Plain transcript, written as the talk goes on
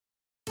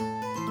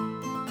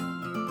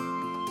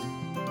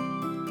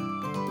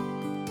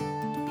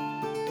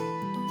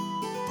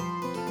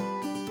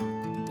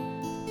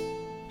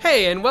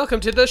Hey, and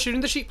welcome to the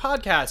Shootin' the Sheep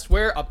podcast,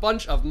 where a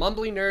bunch of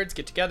mumbly nerds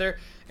get together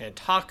and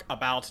talk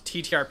about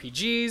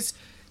TTRPGs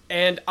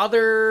and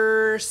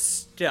other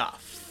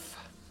stuff.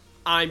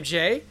 I'm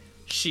Jay,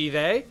 she,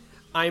 they.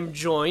 I'm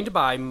joined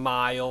by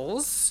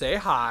Miles. Say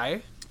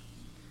hi.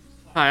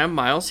 Hi, I'm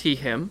Miles, he,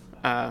 him.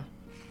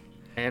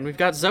 And we've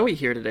got Zoe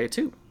here today,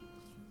 too.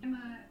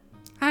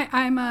 Hi,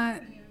 I'm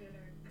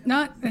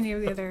not any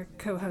of the other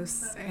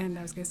co-hosts, and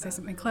I was going to say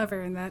something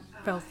clever, and that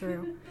fell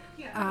through.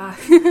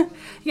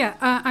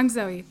 I'm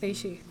Zoe, they,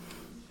 she.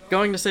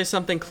 Going to say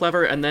something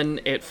clever and then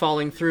it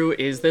falling through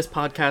is this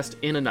podcast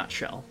in a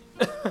nutshell.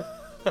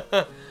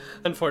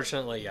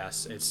 Unfortunately,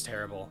 yes, it's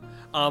terrible.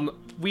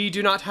 We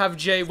do not have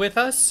Jay with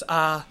us.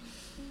 Because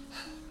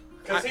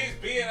he's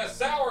being a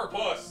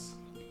sourpuss.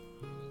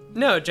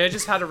 No, Jay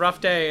just had a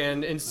rough day,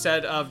 and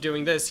instead of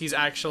doing this, he's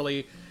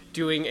actually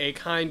doing a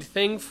kind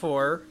thing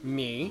for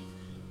me.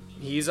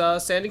 He's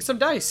sanding some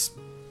dice.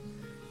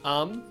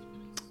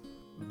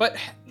 But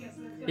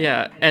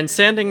yeah, and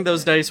sanding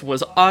those dice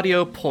was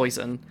audio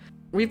poison.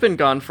 We've been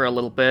gone for a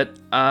little bit,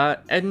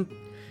 and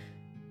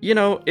you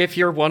know, if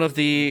you're one of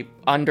the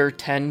under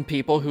 10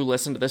 people who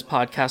listen to this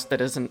podcast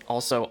that isn't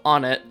also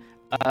on it,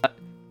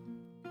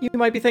 you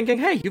might be thinking,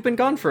 hey, you've been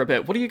gone for a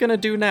bit, what are you gonna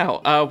do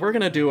now? We're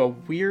gonna do a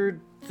weird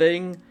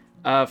thing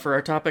for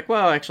our topic.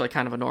 Well, actually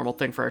kind of a normal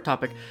thing for our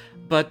topic,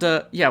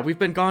 but yeah, we've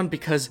been gone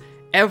because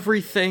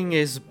everything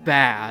is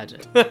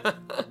bad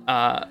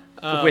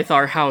with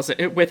our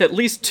housing, with at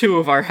least two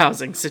of our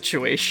housing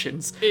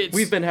situations.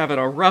 We've been having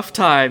a rough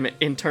time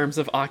in terms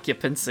of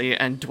occupancy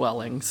and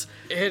dwellings.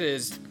 It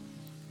is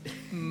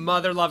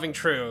mother-loving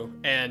true,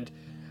 and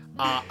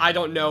I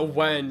don't know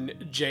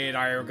when Jay and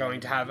I are going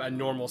to have a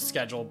normal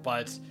schedule,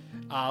 but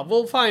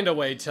we'll find a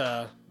way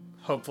to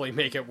hopefully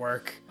make it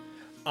work.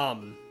 But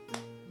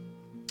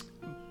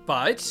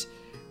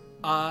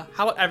how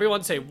about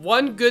everyone say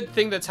one good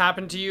thing that's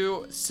happened to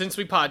you since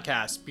we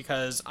podcast,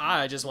 because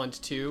I just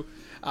wanted to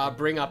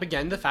bring up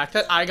again the fact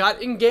that I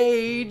got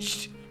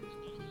engaged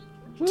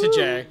to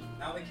Jay.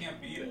 Now they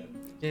can't beat it.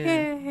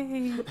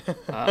 Yay!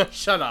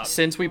 Shut up.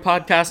 Since we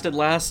podcasted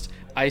last,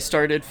 I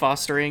started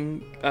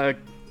fostering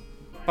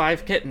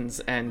 5 kittens,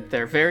 and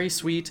they're very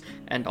sweet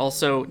and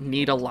also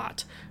need a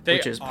lot,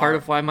 which is part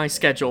of why my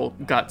schedule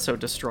got so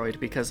destroyed,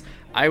 because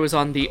I was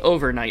on the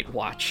overnight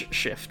watch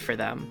shift for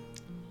them.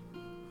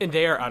 And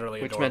they are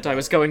utterly Which adorable. meant I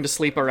was going to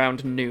sleep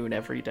around noon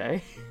every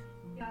day.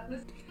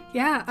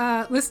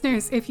 Yeah,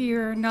 listeners, if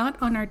you're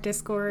not on our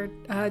Discord,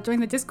 join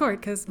the Discord,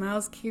 because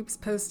Miles keeps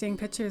posting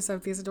pictures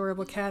of these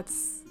adorable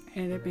cats,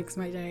 and it makes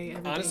my day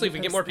every Honestly, day if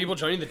we get more people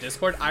joining the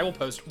Discord, I will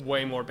post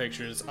way more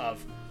pictures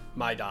of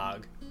my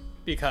dog.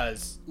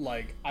 Because,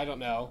 like, I don't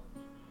know.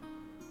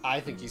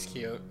 I think he's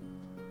cute.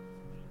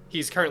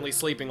 He's currently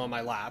sleeping on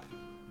my lap.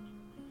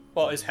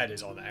 Well, his head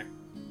is on there.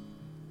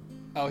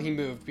 Oh, he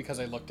moved because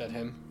I looked at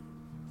him.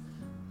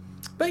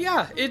 But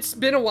yeah, it's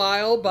been a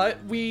while,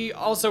 but we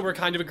also were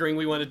kind of agreeing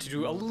we wanted to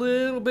do a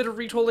little bit of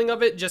retooling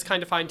of it, just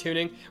kind of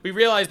fine-tuning. We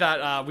realized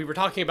that we were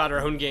talking about our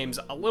own games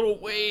a little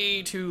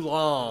way too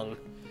long.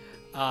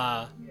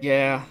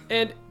 Yeah.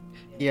 And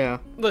Yeah.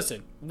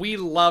 listen, we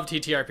love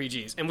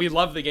TTRPGs, and we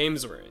love the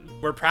games we're in.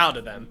 We're proud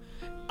of them.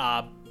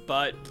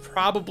 But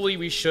probably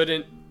we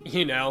shouldn't,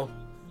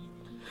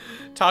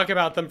 talk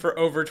about them for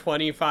over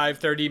 25,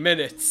 30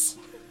 minutes.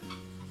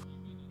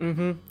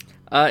 Mm-hmm.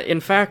 In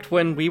fact,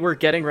 when we were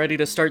getting ready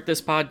to start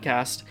this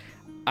podcast,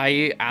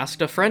 I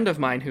asked a friend of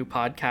mine who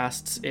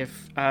podcasts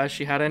if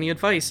she had any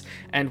advice,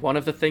 and one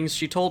of the things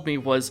she told me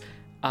was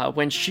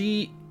when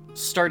she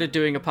started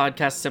doing a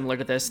podcast similar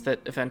to this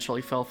that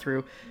eventually fell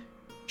through,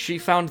 she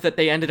found that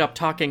they ended up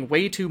talking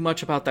way too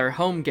much about their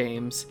home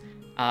games,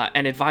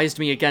 and advised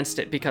me against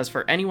it, because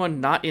for anyone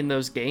not in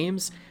those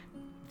games,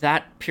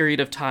 that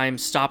period of time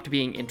stopped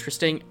being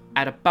interesting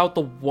at about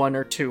the 1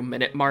 or 2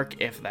 minute mark,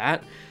 if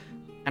that.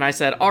 And I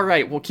said, all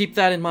right, we'll keep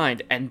that in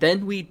mind. And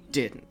then we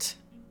didn't.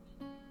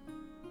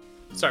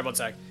 Sorry, one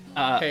sec.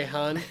 Hey,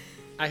 hon.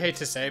 I hate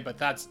to say, but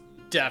that's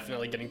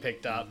definitely getting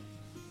picked up.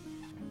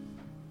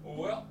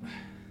 Well,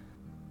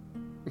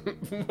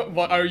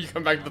 What, are you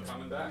coming back to the...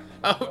 coming back.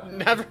 Oh,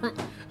 never...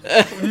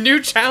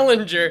 New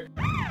challenger.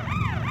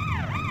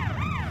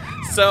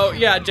 So,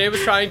 yeah, Jay was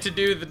trying to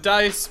do the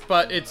dice,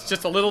 but it's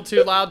just a little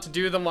too loud to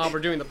do them while we're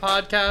doing the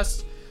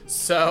podcast.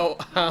 So,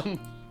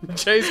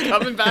 Jay's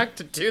coming back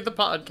to do the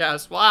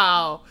podcast.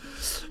 Wow.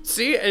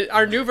 See,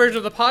 our new version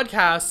of the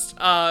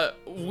podcast,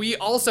 we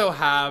also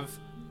have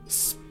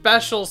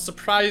special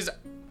surprise,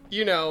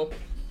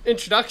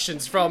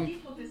 introductions from...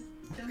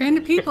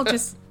 Random people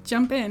just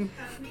jump in.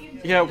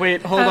 Yeah,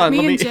 wait, hold on. Me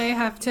Let and Jay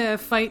have to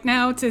fight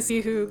now to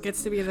see who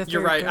gets to be the third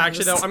You're right.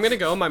 Actually, though, co-host. I'm going to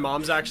go. My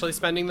mom's actually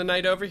spending the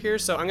night over here,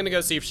 so I'm going to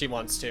go see if she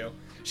wants to.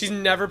 She's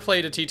never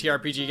played a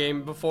TTRPG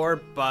game before,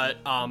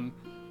 but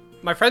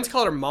my friends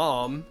call her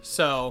Mom,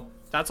 so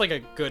that's like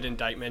a good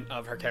indictment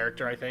of her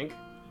character, I think.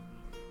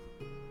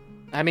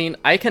 I mean,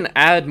 I can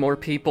add more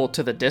people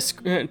to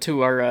the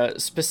to our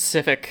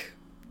specific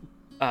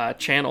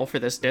channel for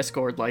this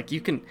Discord. Like,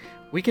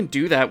 we can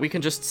do that. We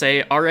can just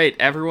say, all right,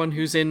 everyone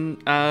who's in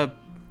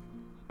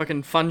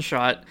fucking fun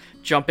shot,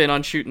 jump in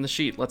on Shootin' the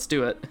Sheet. Let's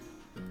do it.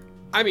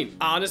 I mean,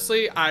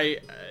 honestly,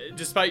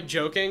 despite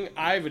joking,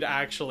 I would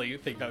actually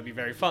think that would be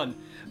very fun.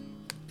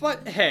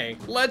 But hey,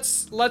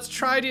 let's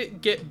try to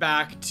get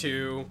back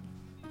to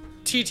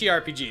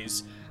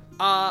TTRPGs.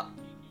 I'm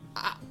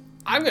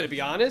gonna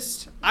be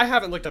honest. I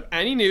haven't looked up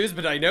any news,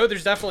 but I know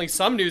there's definitely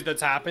some news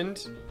that's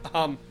happened.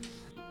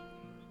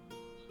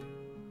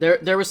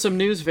 There was some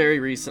news very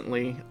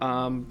recently.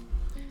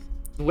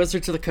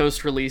 Wizards of the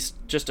Coast released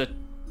just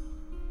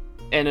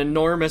an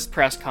enormous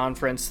press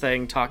conference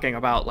thing talking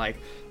about like,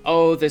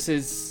 oh, this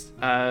is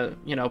a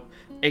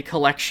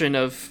collection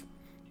of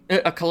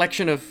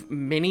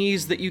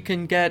minis that you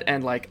can get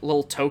and like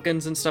little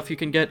tokens and stuff you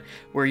can get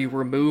where you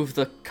remove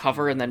the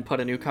cover and then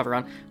put a new cover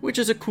on, which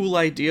is a cool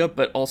idea,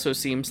 but also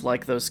seems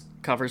like those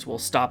covers will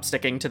stop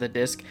sticking to the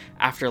disc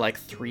after like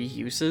 3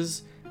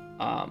 uses.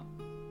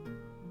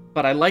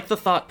 But I like the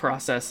thought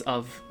process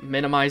of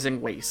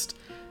minimizing waste.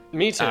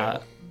 Me too.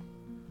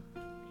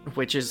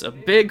 Which is a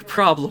big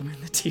problem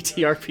in the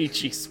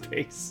TTRPG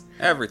space.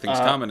 Everything's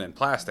coming in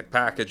plastic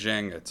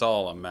packaging. It's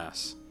all a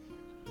mess.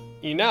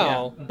 You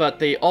know. Yeah, but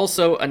they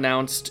also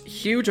announced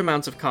huge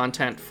amounts of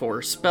content for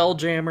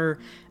Spelljammer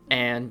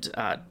and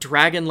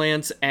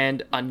Dragonlance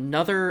and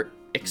another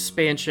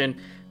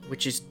expansion,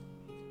 which is...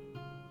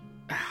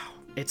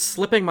 it's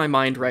slipping my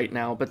mind right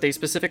now, but they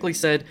specifically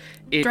said...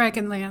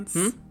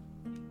 Dragonlance.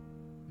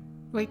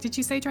 Wait, did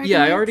you say Dragonlance?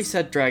 Yeah, I already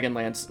said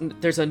Dragonlance.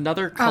 There's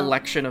another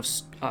collection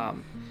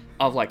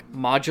of like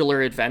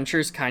modular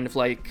adventures, kind of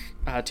like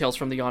Tales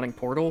from the Yawning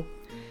Portal,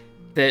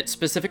 that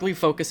specifically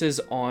focuses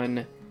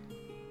on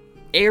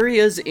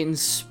areas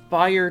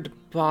inspired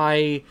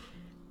by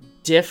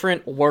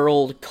different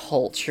world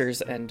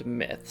cultures and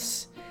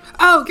myths.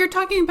 Oh, you're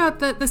talking about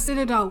the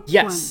Citadel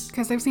Yes. one.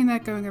 Because I've seen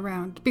that going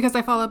around. Because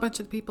I follow a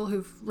bunch of people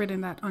who've written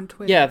that on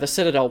Twitter. Yeah, the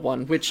Citadel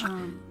one, which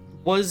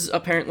was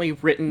apparently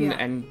written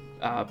and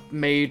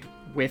made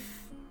with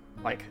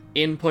like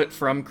input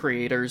from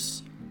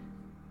creators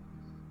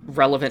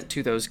relevant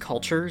to those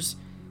cultures,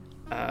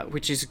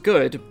 which is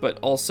good, but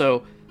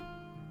also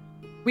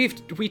we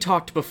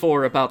talked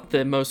before about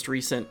the most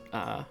recent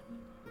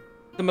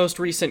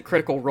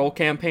Critical Role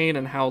campaign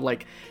and how,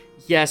 like,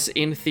 yes,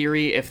 in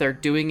theory, if they're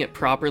doing it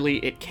properly,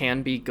 it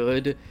can be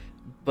good,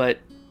 but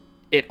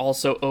it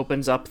also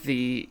opens up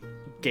the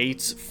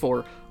gates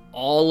for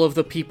all of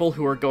the people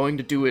who are going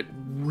to do it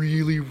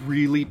really,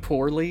 really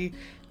poorly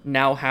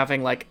now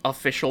having, like,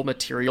 official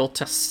material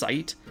to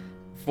cite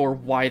for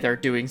why they're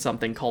doing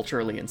something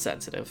culturally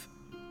insensitive.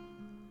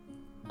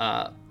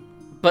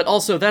 But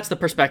also, that's the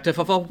perspective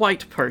of a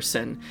white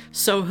person,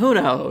 so who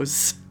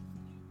knows?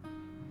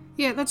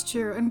 Yeah, that's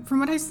true. And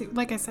from what I see,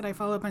 like I said, I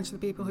follow a bunch of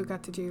the people who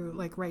got to do,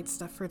 like, write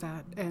stuff for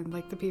that. And,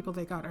 like, the people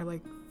they got are,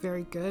 like,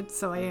 very good.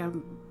 So I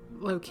am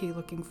low-key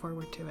looking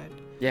forward to it.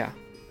 Yeah.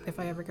 If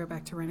I ever go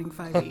back to running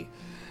 5e.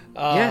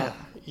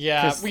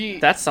 Yeah,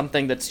 that's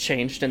something that's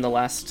changed in the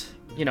last,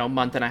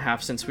 month and a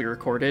half since we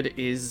recorded,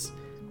 is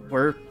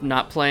we're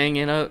not playing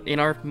in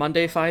our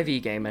Monday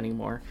 5e game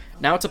anymore.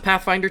 Now it's a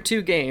Pathfinder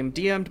 2 game,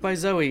 DM'd by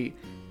Zoe.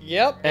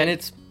 Yep. And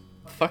it's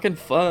fucking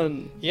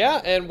fun.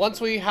 Yeah, and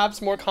once we have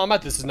some more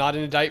combat, this is not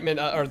an indictment,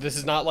 or this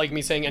is not like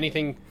me saying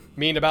anything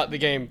mean about the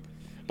game,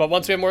 but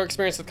once we have more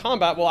experience with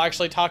combat, we'll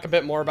actually talk a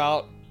bit more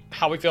about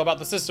how we feel about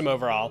the system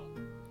overall.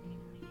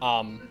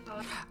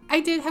 I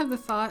did have the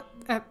thought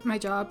at my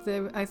job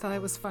that I thought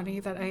it was funny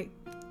that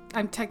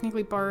I'm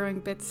technically borrowing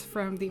bits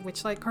from the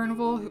Witchlight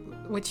Carnival,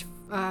 which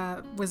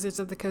Wizards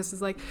of the Coast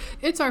is like,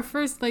 it's our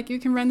first, like, you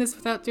can run this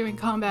without doing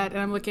combat,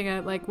 and I'm looking at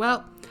it like,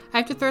 well, I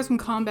have to throw some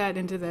combat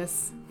into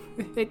this.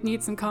 It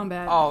needs some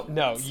combat. Oh,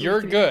 no, so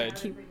you're good.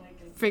 Keep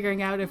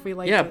figuring out if we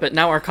like it. Yeah, but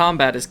now our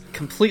combat is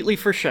completely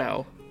for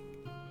show.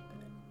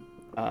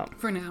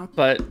 For now.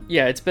 But,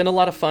 yeah, it's been a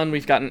lot of fun.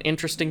 We've got an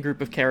interesting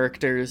group of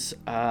characters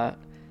that...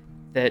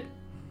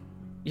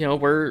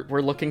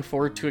 we're looking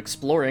forward to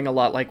exploring a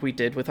lot like we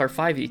did with our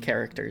 5e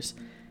characters.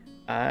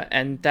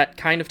 And that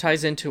kind of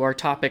ties into our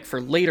topic for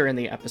later in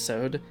the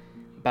episode,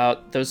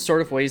 about those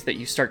sort of ways that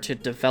you start to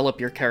develop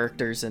your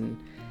characters and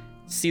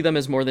see them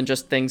as more than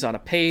just things on a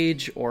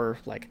page, or,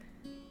 like,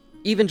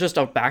 even just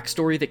a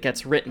backstory that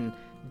gets written,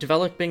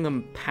 developing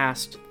them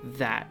past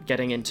that,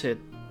 getting into,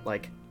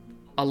 like,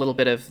 a little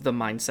bit of the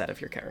mindset of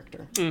your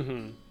character.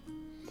 Mm-hmm.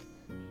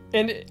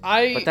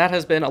 But that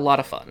has been a lot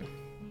of fun.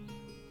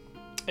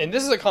 And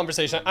this is a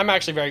conversation I'm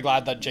actually very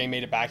glad that Jay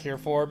made it back here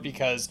for,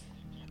 because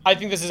I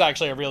think this is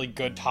actually a really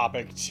good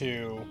topic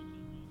to...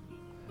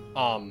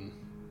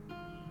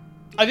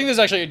 I think this is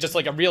actually just,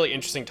 like, a really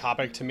interesting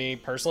topic to me,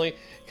 personally,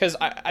 because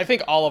I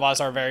think all of us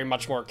are very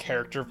much more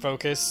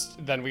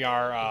character-focused than we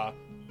are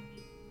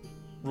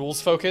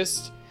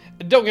rules-focused.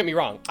 Don't get me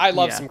wrong, I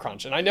love some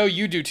crunch, and I know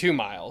you do too,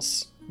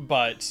 Miles,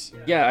 but...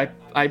 Yeah,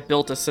 I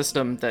built a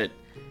system that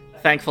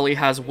thankfully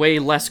has way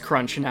less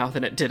crunch now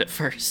than it did at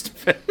first.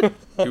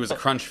 He was a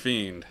crunch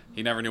fiend.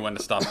 He never knew when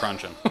to stop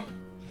crunching.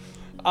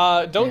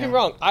 Don't get me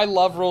wrong, I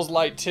love rules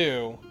light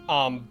too,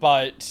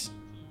 but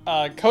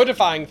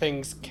codifying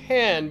things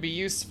can be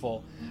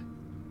useful.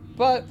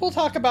 But we'll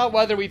talk about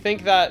whether we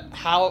think that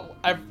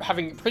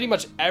having pretty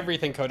much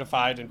everything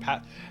codified and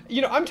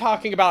I'm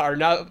talking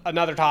about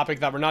another topic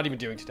that we're not even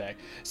doing today.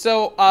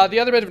 So the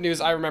other bit of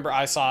news I remember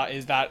I saw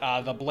is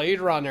that the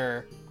Blade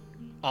Runner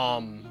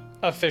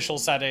official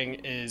setting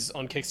is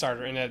on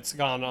Kickstarter, and it's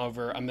gone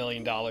over $1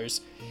 million.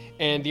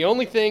 And the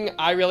only thing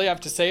I really have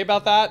to say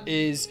about that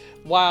is,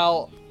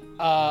 while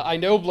I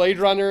know Blade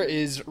Runner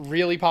is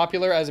really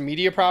popular as a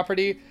media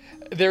property,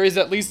 there is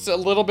at least a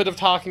little bit of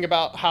talking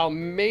about how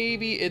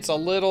maybe it's a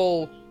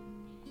little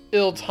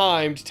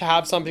ill-timed to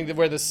have something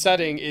where the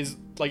setting is,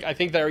 like, I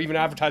think they're even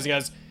advertising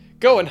as,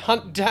 go and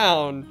hunt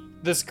down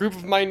this group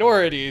of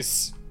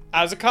minorities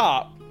as a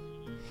cop.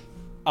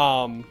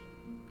 And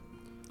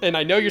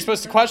I know you're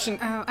supposed to question...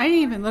 Oh, I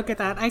didn't even look at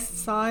that. I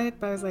saw it,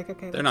 but I was like,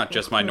 okay. They're not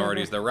just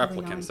minorities, they're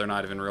replicants. They're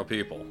not even real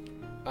people.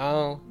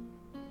 Oh.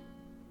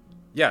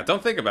 Yeah,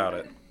 don't think about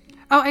it.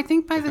 Oh, I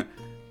think by the...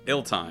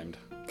 Ill-timed.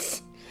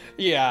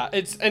 Yeah,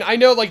 and I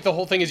know, like, the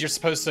whole thing is you're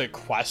supposed to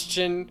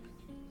question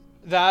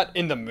that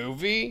in the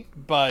movie,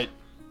 but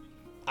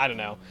I don't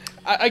know.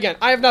 Again,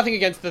 I have nothing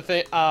against the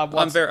thing.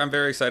 I'm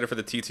very excited for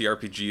the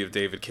TTRPG of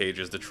David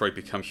Cage's Detroit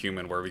Become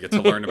Human, where we get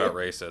to learn about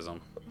racism.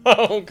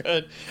 Oh,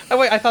 good. Oh,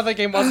 wait, I thought that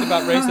game wasn't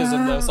about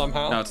racism, though,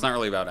 somehow. No, it's not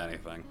really about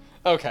anything.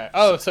 Okay.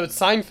 Oh, so it's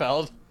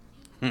Seinfeld.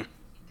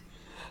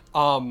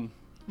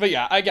 But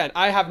yeah, again,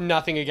 I have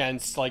nothing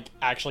against, like,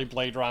 actually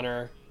Blade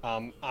Runner.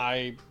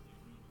 I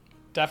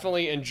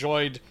definitely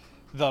enjoyed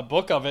the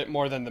book of it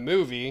more than the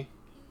movie,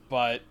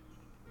 but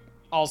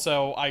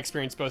also I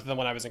experienced both of them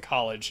when I was in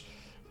college,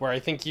 where I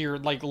think you're,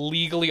 like,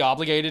 legally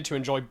obligated to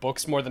enjoy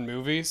books more than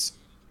movies.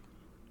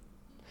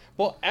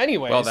 Well,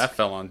 anyways... Well, that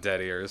fell on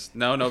dead ears.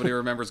 No, nobody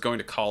remembers going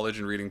to college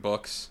and reading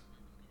books.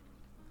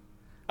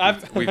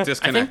 We've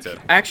disconnected.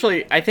 I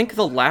think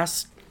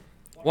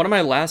one of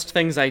my last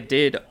things I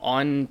did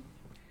on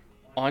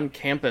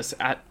campus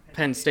at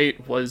Penn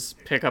State was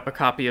pick up a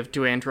copy of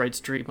Do Androids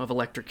Dream of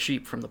Electric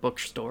Sheep from the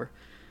bookstore.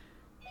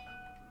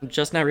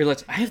 Just now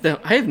realized I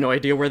have no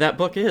idea where that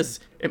book is.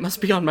 It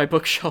must be on my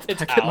bookshelf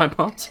back at my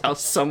mom's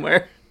house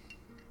somewhere.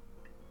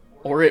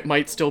 Or it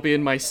might still be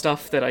in my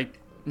stuff that I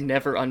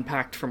never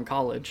unpacked from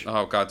college.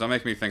 Oh god, don't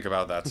make me think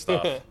about that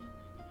stuff.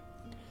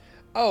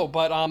 Oh,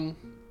 but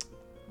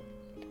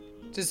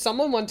does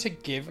someone want to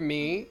give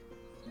me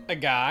a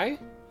guy?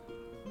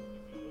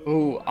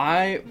 Ooh,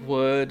 I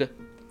would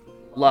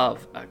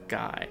love a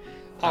guy.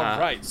 All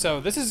right,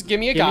 so this is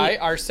Gimme a Guy,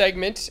 our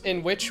segment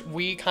in which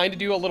we kind of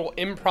do a little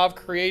improv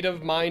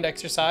creative mind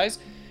exercise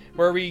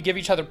where we give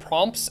each other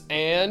prompts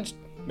and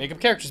make up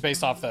characters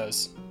based off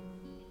those.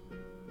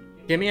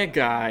 Give me a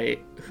guy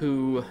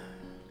whose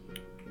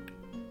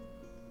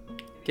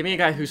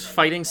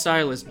fighting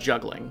style is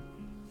juggling.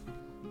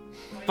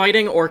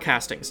 Fighting or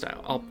casting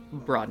style. I'll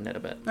broaden it a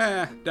bit.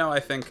 No, I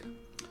think...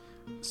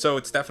 So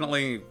it's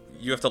definitely...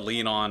 You have to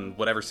lean on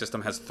whatever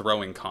system has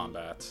throwing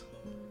combat.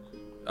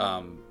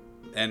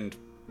 And...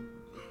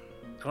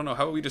 I don't know,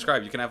 how would we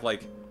describe? You can have,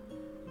 like...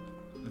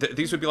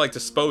 these would be, like,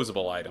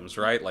 disposable items,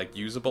 right? Like,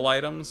 usable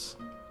items?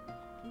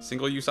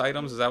 Single-use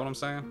items? Is that what I'm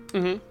saying?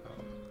 Mm-hmm.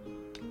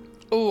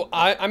 Ooh,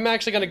 I'm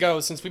actually going to go,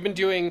 since we've been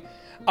doing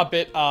a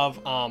bit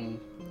of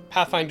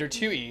Pathfinder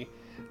 2e,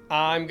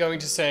 I'm going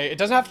to say, it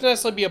doesn't have to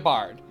necessarily be a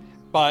bard,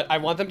 but I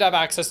want them to have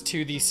access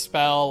to the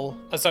spell,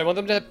 so I want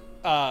them to,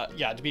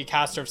 to be a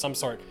caster of some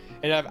sort,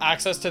 and have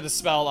access to the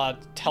spell,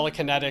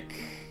 telekinetic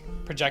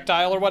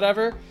projectile or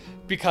whatever,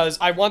 because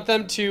I want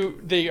them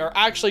to, they are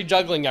actually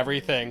juggling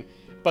everything,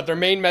 but their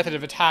main method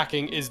of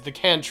attacking is the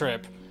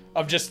cantrip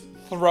of just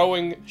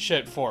throwing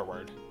shit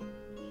forward.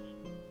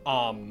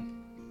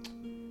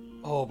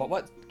 Oh, but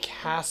what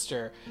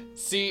caster?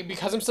 See,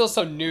 because I'm still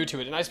so new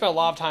to it, and I spent a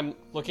lot of time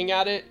looking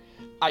at it,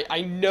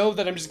 I know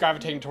that I'm just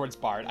gravitating towards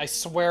bard. I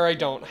swear I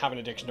don't have an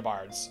addiction to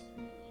bards.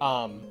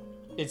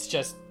 It's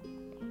just,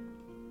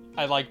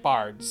 I like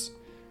bards.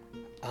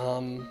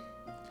 Do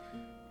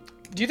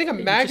you think a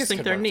magus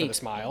could work for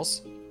this,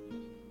 Miles?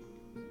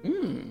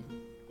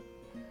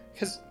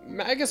 Because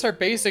magus are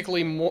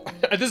basically more,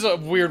 this is a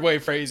weird way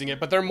of phrasing it,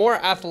 but they're more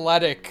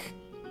athletic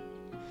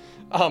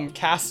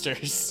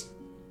casters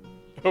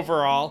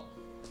overall.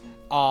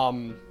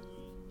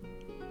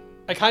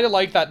 I kind of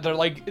like that they're,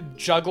 like,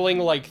 juggling,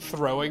 like,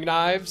 throwing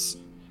knives,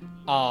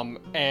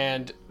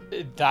 and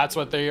that's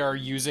what they are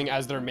using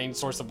as their main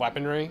source of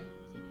weaponry.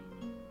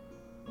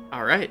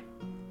 All right.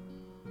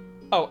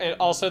 Oh, and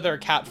also they're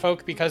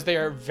catfolk because they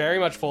are very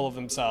much full of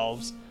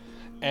themselves,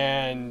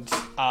 and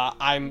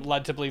I'm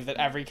led to believe that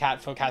every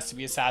catfolk has to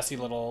be a sassy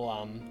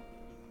little,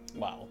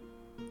 well,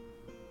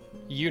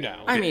 you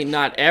know. I mean,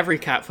 not every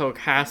catfolk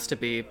has to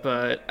be,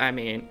 but, I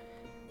mean,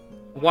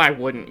 why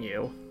wouldn't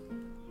you?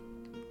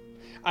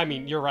 I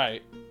mean, you're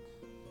right.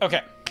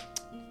 Okay,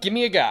 give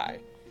me a guy.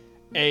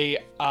 A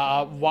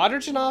water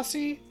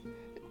genasi,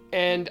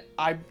 and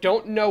I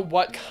don't know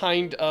what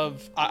kind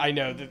of... I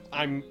know that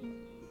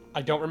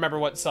I don't remember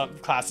what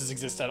subclasses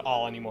exist at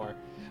all anymore,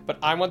 but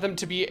I want them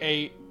to be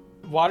a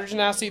water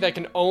genasi that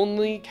can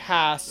only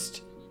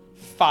cast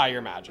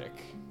fire magic.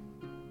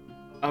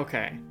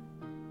 Okay.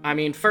 I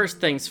mean, first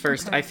things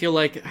first, Okay. I feel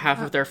like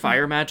half of their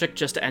fire magic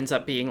just ends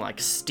up being like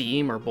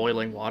steam or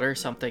boiling water,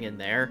 something in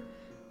there.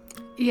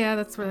 Yeah,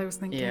 that's what I was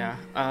thinking. Yeah.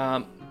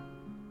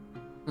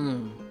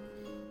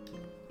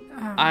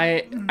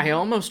 I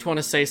almost want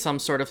to say some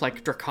sort of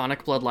like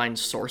draconic bloodline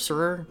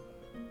sorcerer.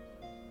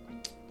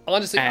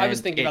 Honestly, I was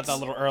And thinking about that a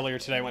it's- little earlier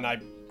today when I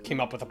came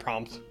up with a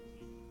prompt.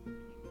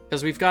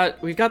 Because we've got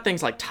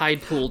things like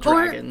tide pool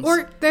dragons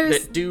or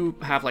there's- that do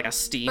have like a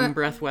steam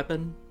breath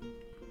weapon.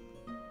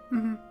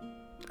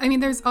 I mean,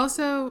 there's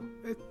also,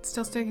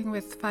 still sticking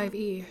with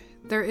 5e,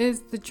 there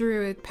is the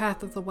druid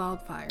Path of the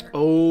Wildfire.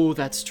 Oh,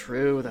 that's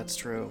true. That's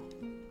true.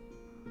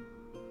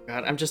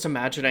 God, I'm just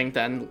imagining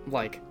then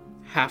like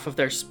half of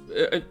their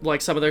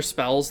like some of their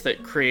spells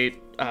that create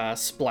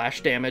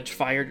splash damage,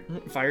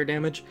 fire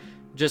damage,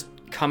 just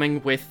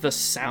coming with the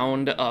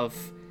sound of.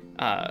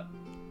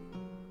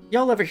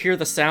 Y'all ever hear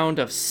the sound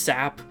of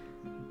sap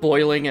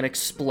boiling and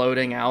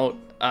exploding out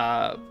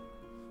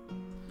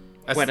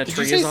when a Did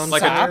tree you say is on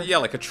Like fire?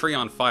 like a tree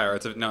on fire.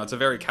 It's a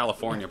very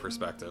California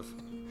perspective.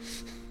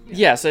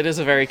 Yes, it is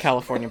a very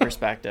California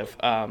perspective.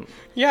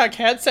 Yeah, I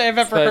can't say I've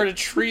ever But- heard a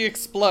tree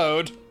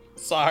explode.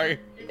 Sorry.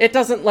 It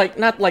doesn't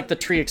not like the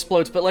tree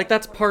explodes, but like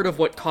that's part of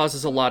what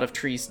causes a lot of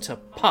trees to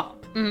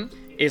pop.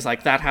 Is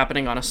like that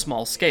happening on a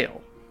small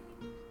scale.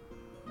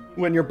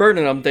 When you're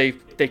burning them,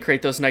 they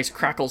create those nice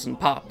crackles and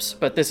pops,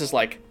 but this is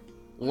like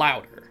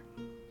louder.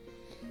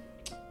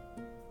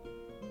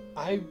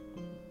 I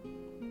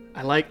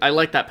I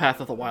like that Path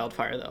of the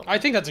Wildfire though.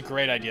 think that's a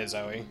great idea,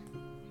 Zoe.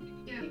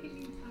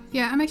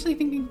 Yeah, I'm actually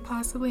thinking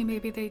possibly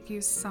maybe they'd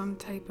use some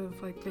type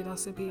of, like, there'd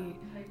also be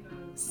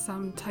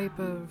some type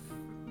of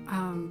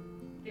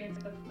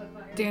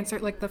dancer,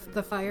 like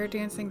the fire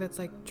dancing that's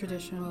like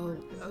traditional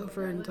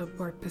over in the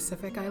more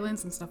Pacific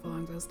Islands and stuff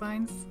along those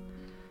lines.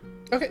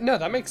 Okay, no,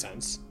 that makes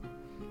sense.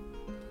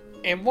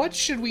 And what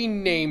should we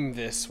name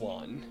this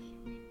one?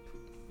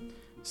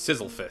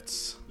 Sizzle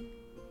fits.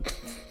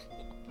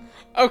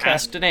 Okay,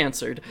 Asked and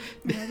answered.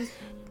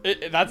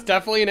 that's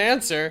definitely an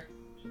answer,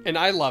 and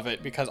I love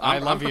it because I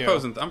love you.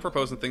 I'm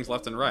proposing things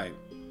left and right.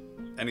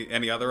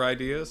 Any other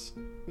ideas?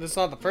 This is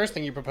not the first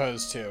thing you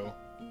proposed to.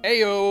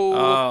 Ayo!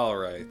 All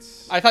right.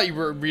 I thought you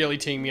were really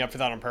teeing me up for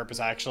that on purpose,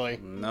 actually.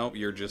 Nope,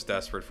 you're just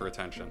desperate for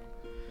attention.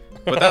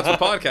 But that's what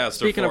podcasts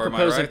Speaking are of for, am I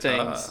proposing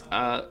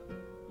right?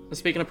 things,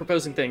 speaking of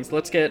proposing things,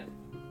 let's get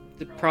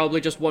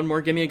probably just one more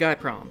give me a guy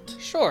prompt.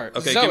 Sure.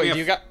 Okay, Zoe, give me a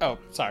you got... Oh,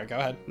 sorry, go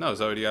ahead. No,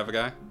 Zoe, do you have a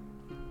guy?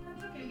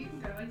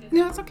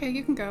 No, it's okay.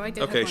 You can go. I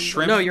did. Okay, have one.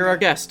 shrimp. No, you're our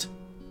guest.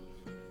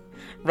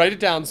 Write it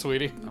down,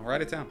 sweetie. I'll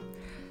write it down.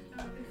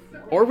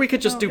 Or we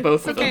could just do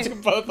both of okay. them.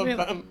 Both of Really?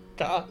 them.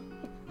 God.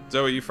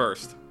 Zoe, you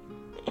first.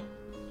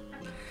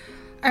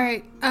 All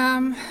right.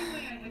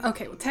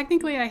 Okay. Well,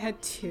 technically, I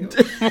had two.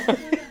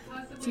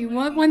 Do you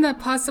want one that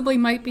possibly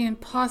might be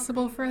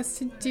impossible for us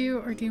to do,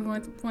 or do you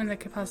want one that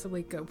could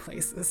possibly go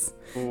places?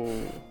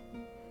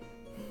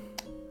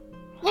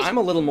 I'm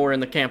a little more in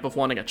the camp of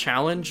wanting a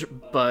challenge,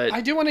 but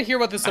I do want to hear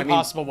what this I mean,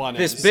 impossible one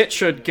is. this bit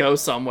should go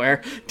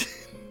somewhere.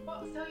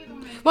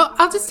 Well,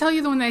 I'll just tell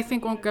you the one that I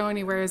think won't go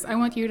anywhere. Is I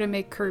want you to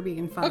make Kirby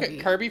in 5e. Okay,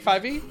 Kirby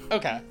 5e?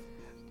 Okay.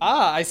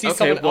 Ah, I see Okay,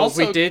 someone well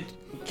also we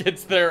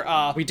gets their,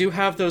 we do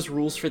have those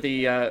rules for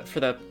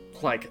the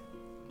like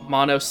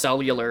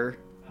monocellular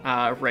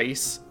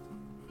race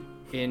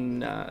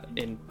in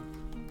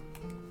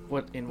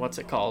what's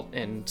it called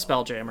in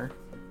Spelljammer.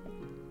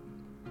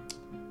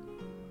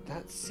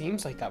 That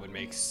seems like that would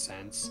make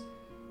sense.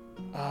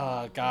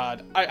 Oh,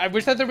 God. I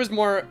wish that there was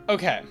more...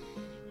 Okay.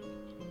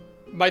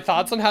 My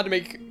thoughts on how to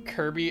make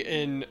Kirby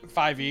in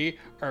 5e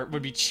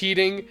would be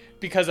cheating,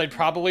 because I'd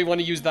probably want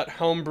to use that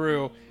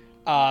homebrew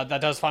that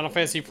does Final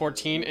Fantasy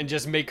XIV and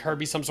just make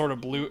Kirby some sort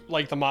of blue...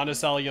 Like the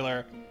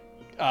monocellular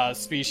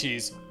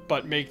species,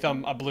 but make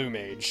them a blue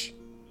mage.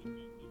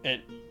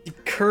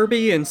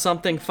 Kirby and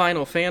something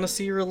Final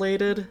Fantasy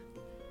related?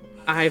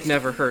 I've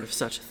never heard of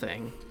such a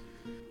thing.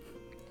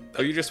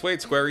 Oh, you just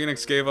wait. Square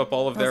Enix gave up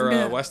all of their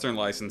Wasn't it? Western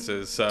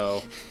licenses,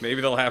 so maybe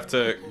they'll have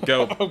to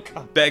go Oh,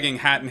 God. begging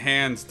hat in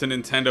hand to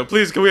Nintendo.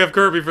 Please, can we have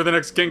Kirby for the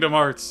next Kingdom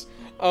Hearts?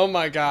 Oh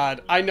my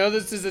god. I know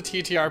this is a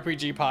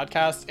TTRPG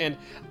podcast, and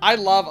I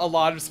love a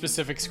lot of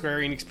specific Square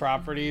Enix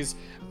properties,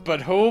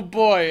 but oh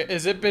boy,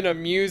 has it been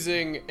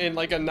amusing in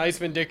like a nice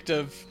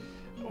vindictive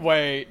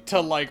way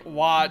to like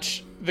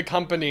watch the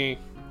company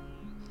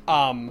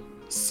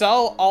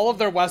sell all of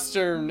their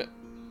Western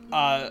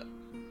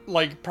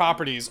like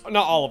properties,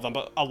 not all of them,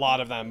 but a lot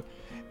of them.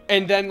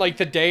 And then like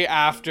the day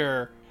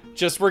after,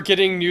 just we're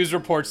getting news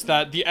reports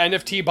that the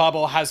NFT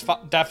bubble has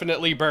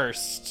definitely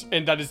burst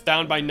and that it's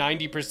down by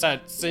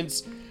 90%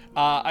 since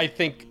I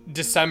think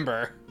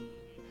December.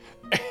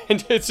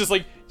 And it's just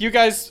like, you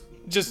guys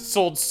just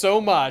sold so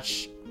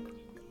much.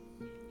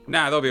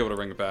 Nah, they'll be able to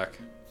bring it back.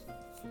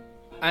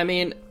 I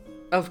mean,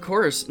 of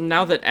course,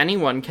 now that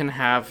anyone can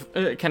have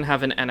an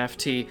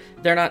NFT,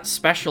 they're not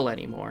special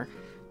anymore.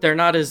 They're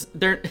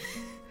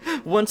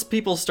once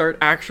people start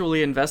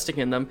actually investing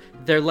in them,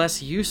 they're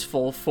less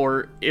useful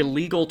for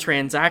illegal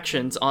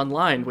transactions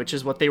online, which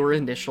is what they were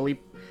initially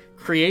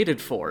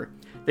created for.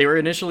 They were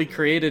initially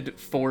created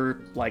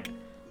for, like,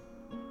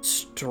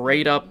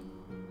 straight up,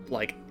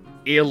 like,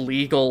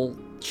 illegal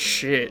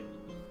shit.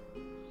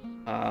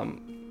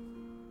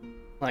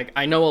 Like,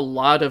 I know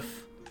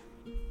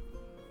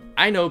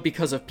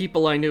because of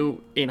people I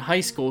knew in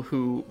high school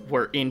who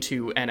were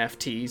into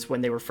NFTs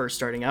when they were first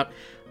starting out.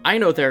 I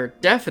know there are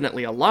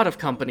definitely a lot of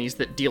companies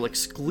that deal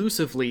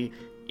exclusively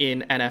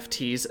in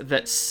NFTs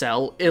that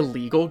sell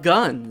illegal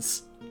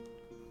guns.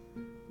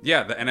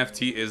 Yeah, the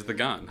NFT is the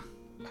gun.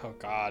 Oh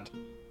God.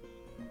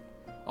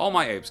 All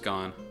my apes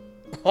gone.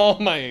 All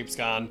my apes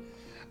gone.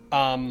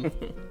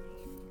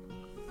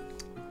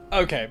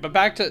 Okay, but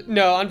back to...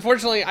 No,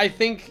 unfortunately, I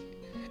think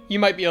you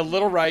might be a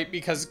little right,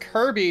 because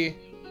Kirby...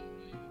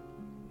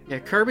 Yeah,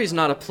 Kirby's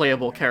not a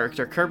playable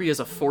character. Kirby is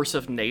a force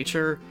of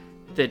nature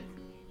that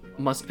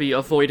must be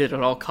avoided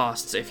at all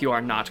costs if you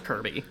are not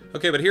Kirby.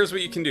 Okay, but here's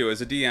what you can do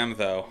as a DM,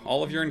 though.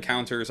 All of your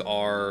encounters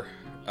are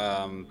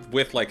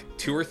with, like,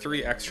 2 or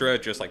 3 extra,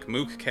 just, like,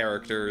 mook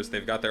characters.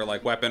 They've got their,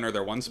 like, weapon or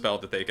their one spell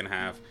that they can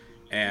have.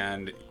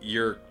 And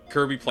your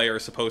Kirby player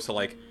is supposed to,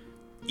 like,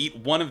 eat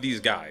one of these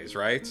guys,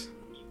 right?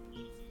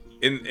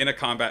 In a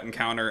combat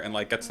encounter, and,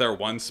 like, gets their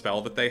one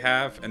spell that they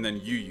have, and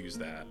then you use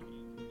that.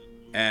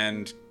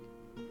 And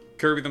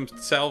Kirby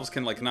themselves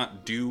can, like,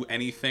 not do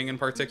anything in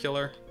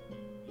particular.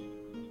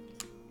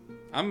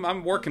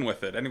 I'm working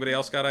with it. Anybody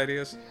else got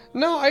ideas?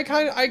 No, I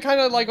kind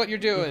of like what you're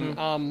doing.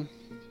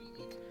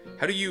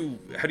 How do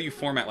you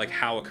format, like,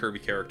 how a Kirby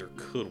character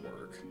could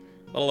work?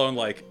 Let alone,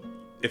 like,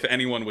 if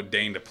anyone would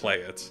deign to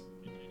play it.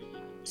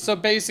 So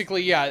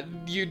basically, yeah,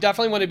 you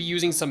definitely want to be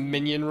using some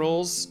minion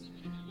rules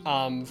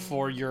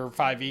for your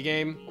 5e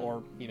game,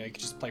 or, you know, you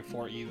could just play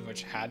 4e,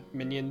 which had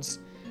minions.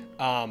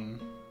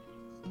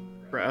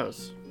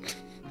 Gross.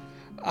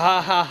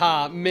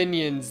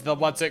 Minions, the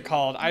what's it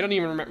called? I don't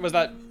even remember. Was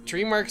that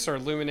DreamWorks or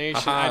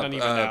Illumination? I don't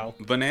even know.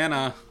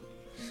 Banana.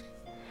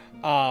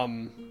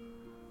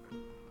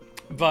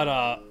 But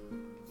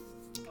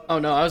Oh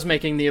no, I was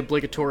making the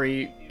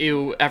obligatory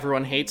ew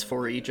everyone hates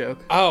 4E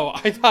joke. oh,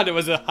 I thought it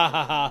was a ha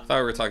ha ha. I thought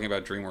we were talking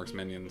about DreamWorks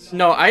Minions.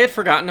 No, I had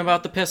forgotten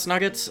about the piss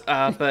nuggets,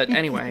 but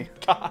anyway.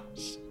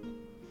 Gosh.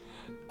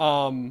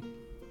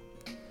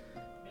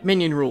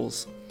 Minion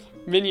rules.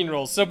 Minion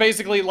rules. So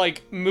basically,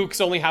 like,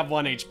 mooks only have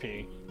 1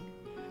 HP.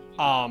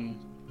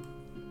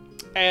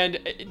 And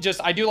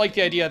I do like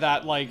the idea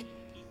that, like,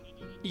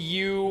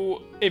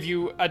 if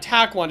you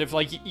attack one, if,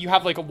 like, you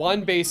have, like, a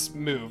 1 base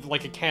move,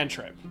 like a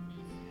cantrip,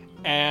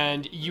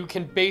 and you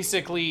can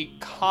basically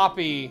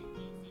copy,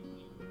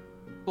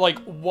 like,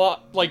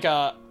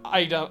 a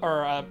item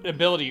or a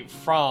ability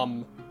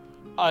from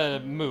a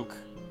mook.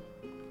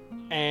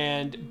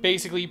 And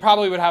basically, you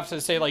probably would have to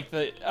say, like,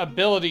 the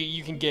ability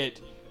you can get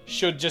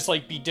should just,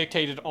 like, be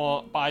dictated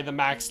by the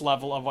max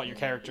level of what your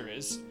character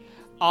is.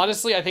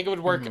 Honestly, I think it would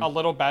work a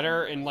little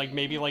better in, like,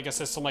 maybe, like, a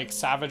system like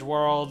Savage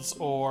Worlds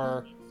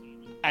or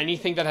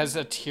anything that has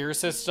a tier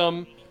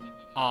system.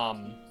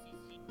 Yeah.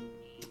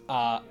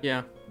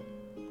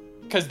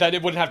 Because then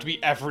it wouldn't have to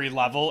be every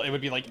level. It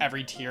would be, like,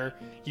 every tier,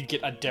 you'd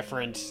get a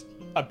different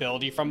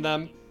ability from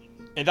them.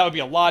 And that would be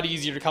a lot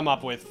easier to come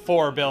up with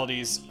 4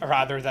 abilities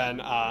rather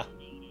than,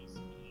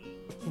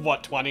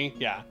 20?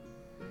 Yeah.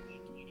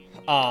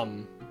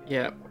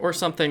 Yeah, or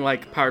something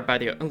like powered by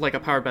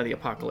the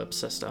apocalypse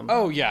system.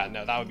 Oh yeah,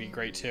 no, that would be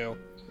great too.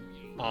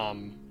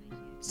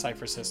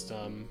 Cipher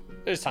system.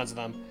 There's tons of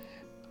them.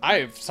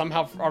 I've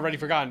somehow already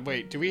forgotten.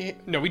 Wait, do we?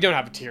 No, we don't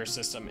have a tier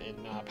system in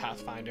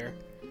Pathfinder.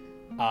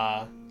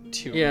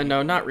 Yeah,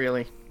 no, not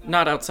really.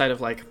 Not outside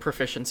of, like,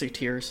 proficiency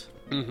tiers.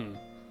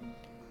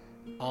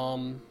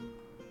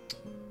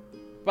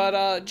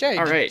 But Jay,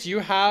 all right. do you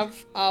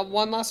have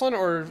one last one,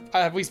 or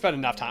have we spent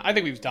enough time? I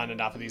think we've done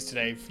enough of these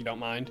today, if you don't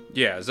mind.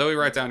 Yeah, Zoe,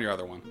 write down your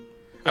other one.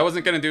 I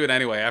wasn't going to do it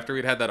anyway. After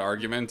we'd had that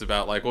argument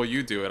about, like, well,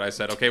 you do it, I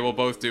said, okay, we'll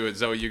both do it.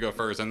 Zoe, you go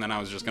first, and then I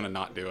was just going to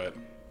not do it.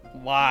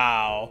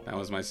 Wow. That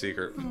was my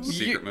secret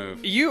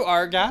move. You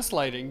are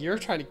gaslighting. You're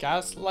trying to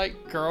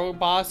gaslight girl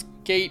boss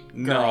gate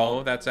girl.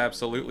 No, that's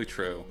absolutely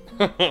true.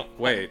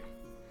 Wait.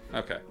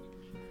 Okay.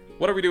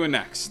 What are we doing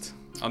next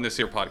on this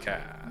here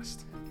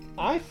podcast?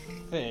 I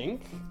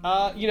think,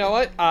 you know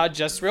what?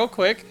 Just real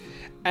quick,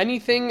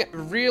 anything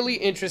really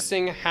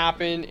interesting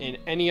happen in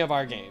any of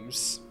our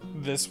games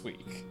this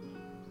week?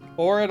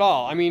 Or at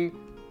all? I mean...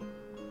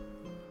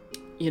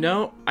 You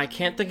know, I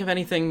can't think of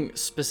anything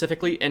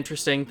specifically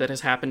interesting that has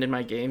happened in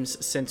my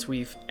games since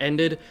we've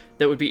ended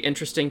that would be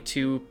interesting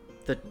to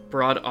the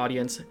broad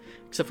audience,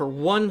 except for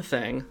one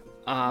thing.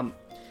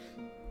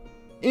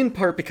 In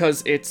part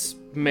because it's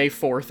May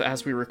 4th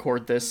as we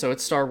record this, so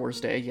it's Star Wars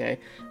Day, yay.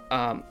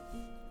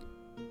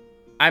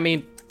 I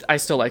mean, I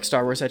still like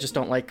Star Wars, I just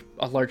don't like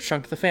a large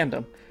chunk of the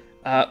fandom.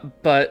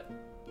 But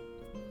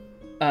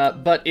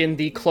in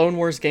the Clone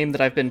Wars game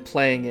that I've been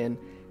playing in,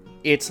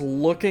 it's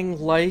looking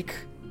like,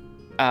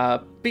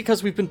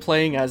 because we've been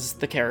playing as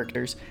the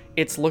characters,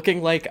 it's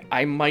looking like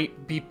I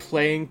might be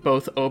playing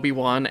both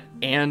Obi-Wan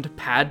and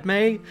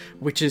Padme,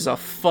 which is a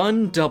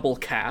fun double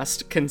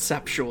cast,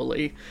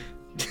 conceptually.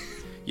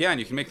 Yeah,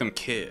 and you can make them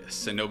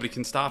kiss, and nobody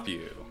can stop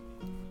you.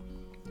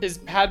 Is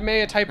Padme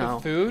a type No.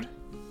 of food?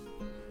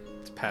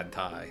 It's pad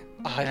thai.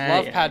 Oh, I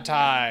love yeah. pad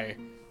thai.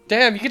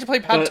 Damn, you get to play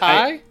pad But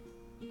thai?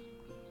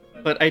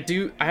 But I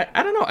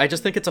don't know, I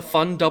just think it's a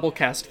fun double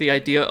cast, the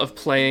idea of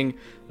playing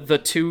the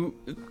two,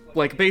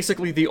 like,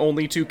 basically the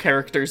only two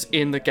characters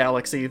in the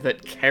galaxy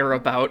that care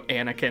about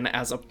Anakin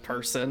as a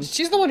person.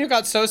 She's the one who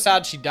got so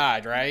sad she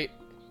died, right?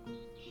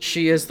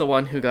 She is the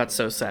one who got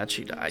so sad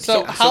she died.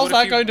 So how's what if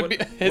that you- going to what-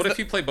 be? What if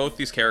you play both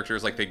these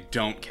characters like they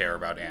don't care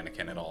about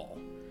Anakin at all?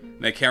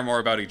 They care more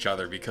about each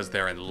other because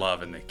they're in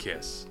love and they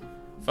kiss.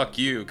 Fuck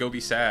you, go be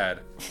sad,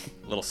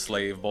 little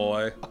slave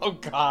boy. Oh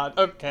God.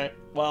 Okay.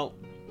 Well.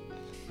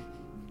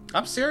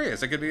 I'm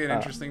serious, it could be an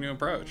interesting new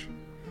approach.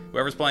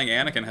 Whoever's playing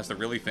Anakin has to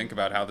really think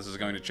about how this is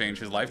going to change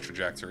his life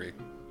trajectory.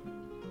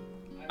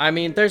 I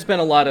mean, there's been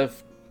a lot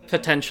of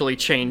potentially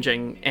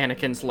changing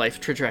Anakin's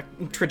life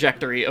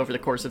trajectory over the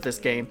course of this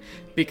game,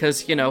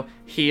 because, you know,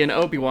 he and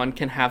Obi-Wan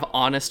can have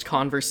honest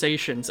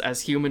conversations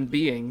as human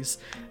beings,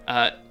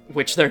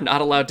 which they're not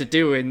allowed to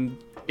do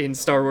in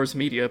Star Wars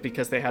media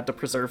because they had to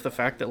preserve the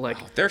fact that,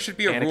 like, There should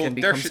be a Anakin rule. There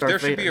becomes should, Darth there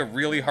should be a Vader.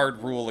 really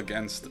hard rule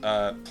against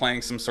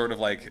playing some sort of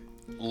like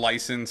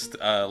licensed,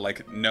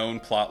 like known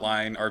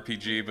plotline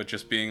RPG, but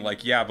just being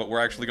like, yeah, but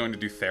we're actually going to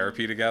do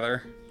therapy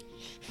together.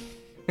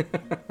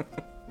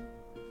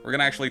 We're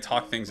gonna actually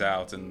talk things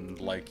out and,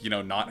 like, you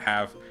know, not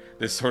have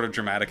this sort of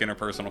dramatic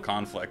interpersonal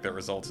conflict that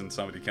results in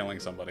somebody killing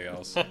somebody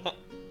else.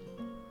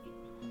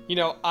 You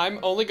know, I'm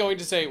only going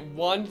to say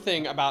one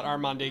thing about our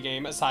Monday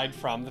game, aside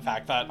from the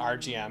fact that our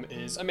GM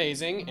is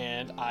amazing,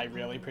 and I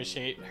really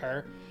appreciate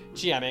her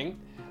GMing.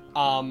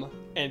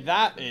 And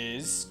that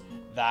is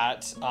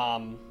that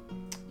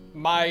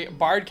my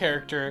bard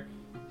character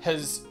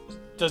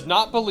does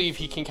not believe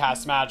he can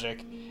cast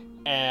magic,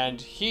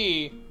 and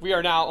we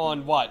are now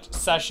on what,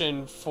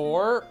 session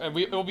 4?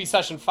 It will be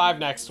session 5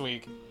 next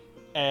week,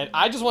 and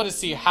I just want to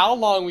see how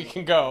long we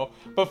can go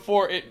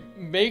before it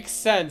makes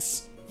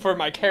sense for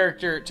my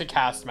character to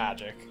cast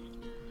magic.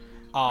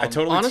 I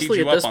totally teed honestly,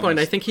 you at this up on point,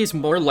 I think he's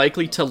more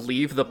likely to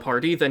leave the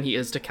party than he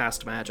is to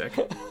cast magic.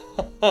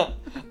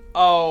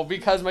 Oh,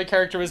 because my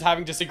character was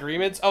having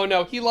disagreements? Oh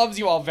no, he loves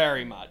you all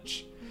very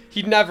much.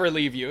 He'd never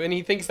leave you, and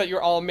he thinks that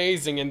you're all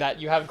amazing and that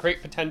you have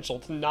great potential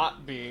to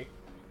not be,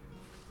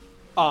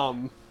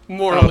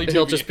 morally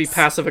He'll just be dubious.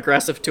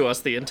 passive-aggressive to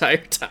us the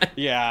entire time.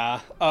 Yeah.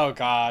 Oh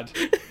god.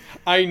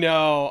 I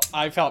know.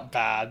 I felt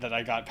bad that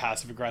I got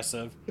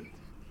passive-aggressive.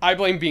 I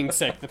blame being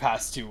sick the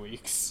past 2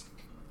 weeks.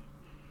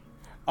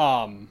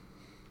 But,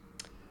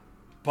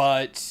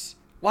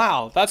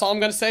 wow, that's all I'm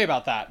going to say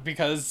about that,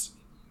 because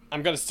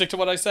I'm going to stick to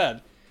what I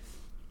said.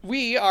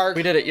 We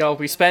We did it, y'all.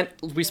 We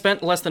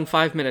spent less than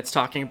 5 minutes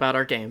talking about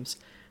our games.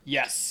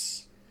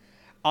 Yes.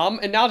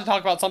 And now to talk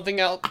about something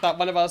else that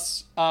one of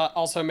us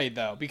also made,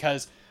 though,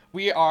 because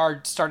we are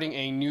starting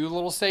a new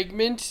little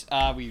segment.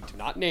 We do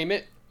not name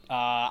it.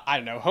 I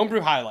don't know,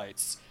 homebrew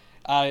highlights.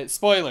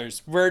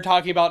 Spoilers, we're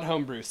talking about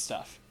homebrew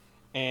stuff.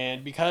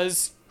 And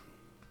because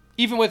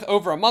even with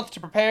over a month to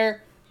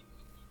prepare,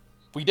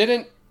 we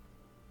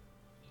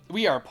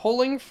are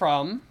pulling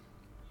from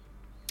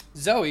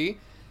Zoe's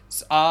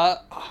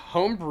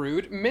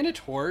homebrewed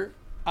Minotaur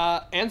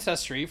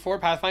ancestry for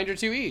Pathfinder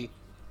 2e.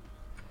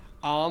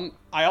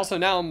 I also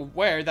now am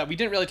aware that we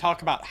didn't really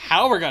talk about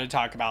how we're going to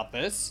talk about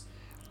this,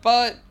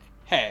 but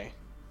hey,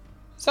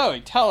 Zoe,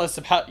 tell us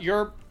about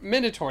your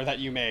Minotaur that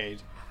you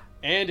made.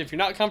 And if you're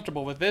not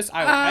comfortable with this,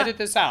 I will edit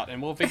this out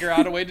and we'll figure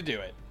out a way to do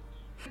it.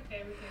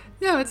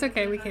 No, it's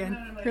okay, we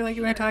can. You're like,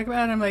 you want to talk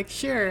about it? I'm like,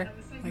 sure.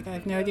 Like, I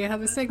have no idea how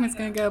this segment's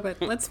going to go, but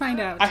let's find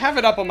out. I have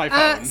it up on my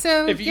phone.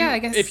 So, if you, yeah, I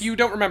guess- if you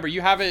don't remember, you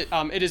have it,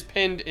 it is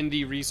pinned in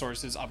the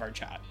resources of our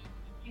chat.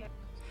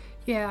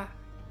 Yeah.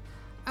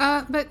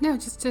 But no,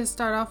 just to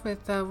start off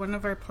with, one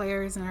of our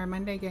players in our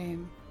Monday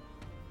game,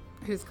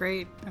 who's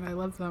great, and I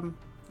love them,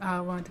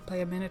 wanted to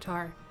play a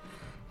Minotaur.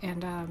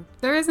 And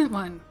there isn't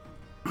one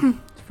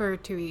for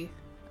 2e.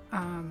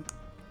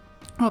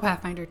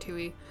 Pathfinder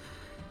 2e.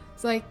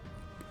 It's like,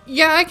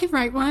 yeah, I can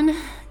write one.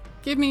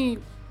 Give me,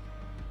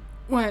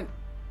 what,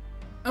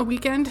 a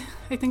weekend?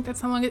 I think that's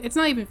how long it's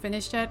not even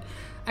finished yet.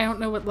 I don't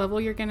know what level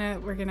we're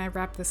gonna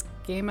wrap this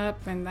game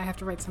up, and I have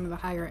to write some of the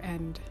higher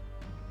end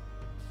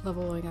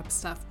leveling up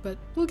stuff, but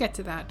we'll get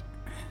to that.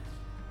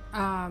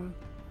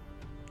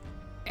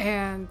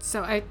 And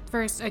so I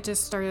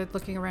just started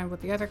looking around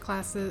what the other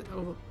classes,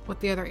 what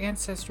the other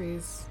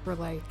ancestries were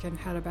like, and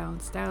how to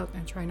balance it out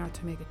and try not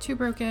to make it too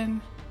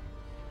broken.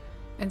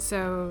 And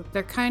so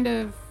they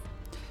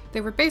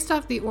were based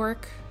off the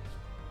orc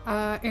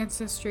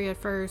ancestry at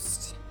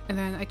first, and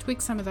then I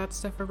tweaked some of that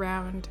stuff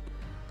around.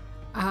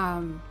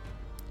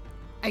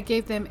 I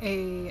gave them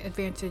a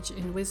advantage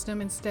in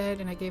wisdom instead,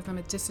 and I gave them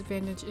a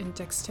disadvantage in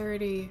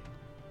dexterity,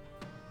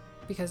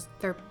 because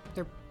their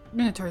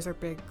minotaurs are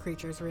big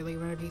creatures, really,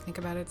 whenever you think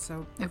about it,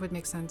 so it would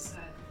make sense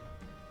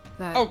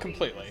that Oh,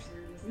 completely.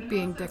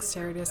 being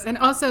dexterous. And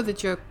also the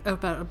joke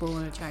about a bull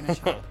in a china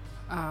shop.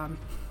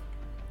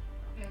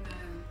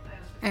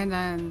 And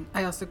then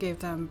I also gave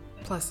them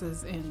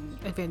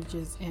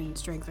advantages in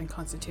strength and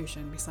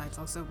constitution, besides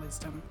also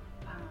wisdom.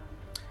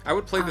 I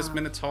would play this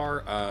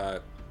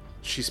Minotaur.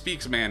 She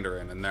speaks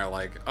Mandarin, and they're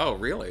like, "Oh,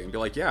 really?" And be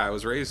like, "Yeah, I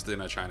was raised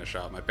in a China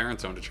shop. My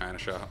parents owned a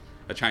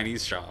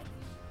Chinese shop."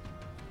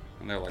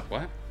 And they're like,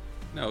 "What?"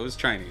 No, it was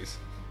Chinese.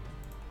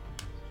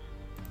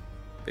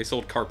 They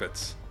sold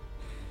carpets.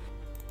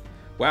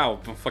 Wow,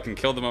 fucking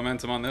killed the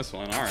momentum on this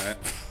one. All right.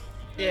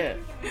 Yeah.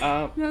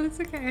 No, it's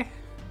okay.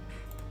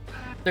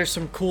 There's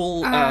some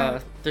cool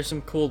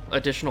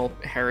additional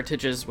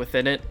heritages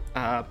within it,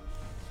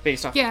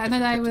 based off. Yeah, and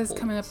then I different types was of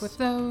coming up bulls. with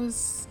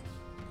those.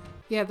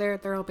 Yeah,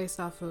 they're all based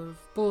off of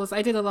bulls.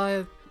 I did a lot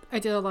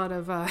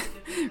of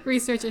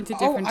research into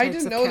different I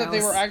types didn't of know that they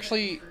cows, were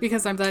actually...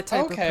 because I'm that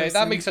type of person. Okay,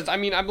 that makes sense. I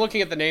mean, I'm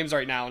looking at the names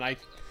right now, and I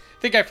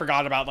think I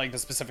forgot about, like, the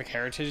specific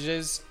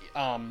heritages.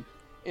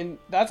 And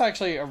that's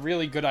actually a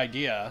really good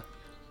idea.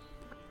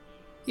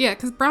 Yeah,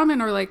 because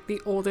Brahmin are like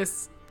the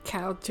oldest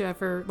cow to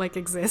ever like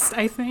exist,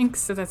 I think.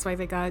 So that's why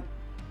they got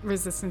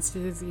resistance to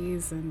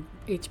disease and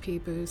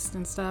HP boost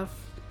and stuff.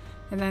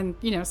 And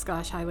then,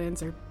 Scottish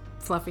Highlands are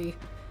fluffy.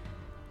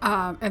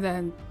 And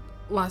then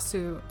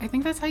Lasu, I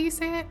think that's how you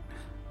say it.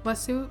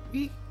 Lasu.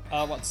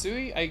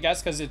 Watsui, I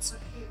guess, because it's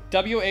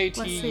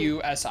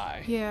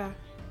Watusi. Yeah.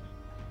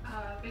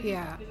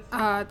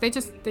 Yeah. They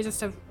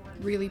just have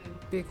really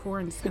big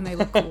horns and they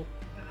look cool.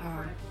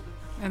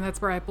 And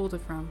that's where I pulled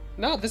it from.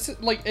 No, this is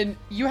like, and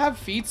you have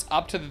feats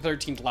up to the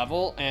 13th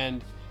level,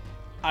 and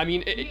I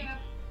mean,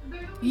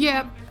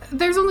 Yeah,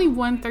 there's only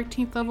one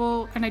 13th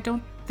level, and I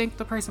don't think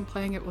the person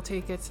playing it will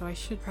take it, so I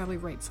should probably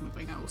write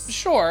something else.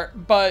 sure,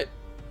 but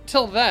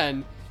till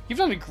then, you've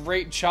done a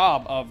great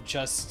job of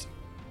just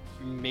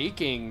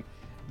making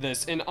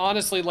this. And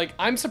honestly, like,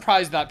 I'm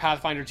surprised that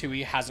Pathfinder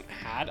 2e hasn't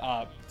had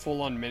a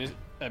full-on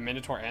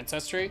Minotaur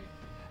ancestry,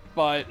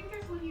 but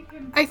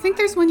I think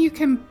there's one you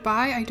can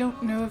buy. I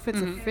don't know if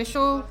it's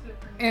official.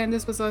 And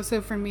this was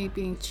also for me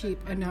being cheap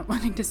and not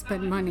wanting to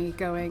spend money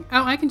going,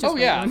 I can just Oh,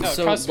 write yeah, one. no.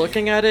 So trust me.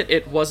 looking at it,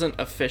 it wasn't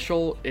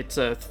official. It's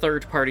a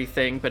third-party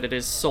thing, but it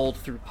is sold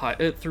through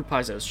through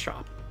Paizo's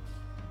shop.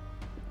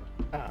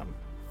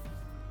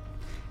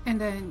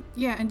 And then,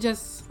 and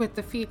just with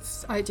the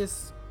feats, I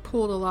just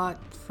pulled a lot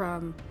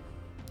from,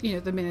 the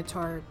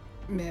Minotaur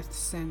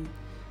myths and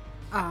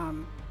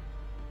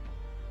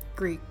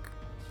Greek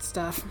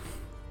stuff.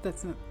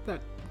 That's not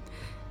that.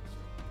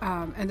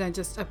 And then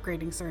just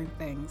upgrading certain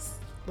things.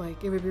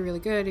 Like, it would be really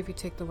good if you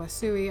take the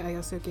Wasui. I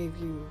also gave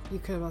you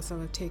could also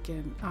have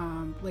taken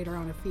later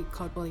on a feat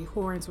called Bloody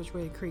Horns, which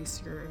would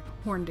increase your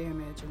horn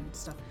damage and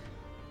stuff.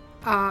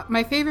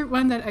 My favorite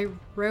one that I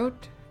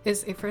wrote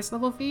is a first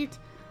level feat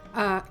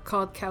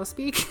called Cow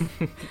Speak,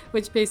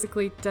 which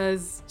basically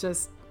does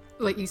just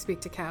let you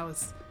speak to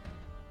cows.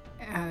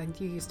 And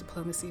you use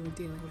diplomacy when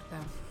dealing with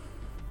them.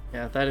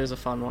 Yeah, that is a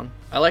fun one.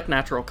 I like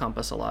Natural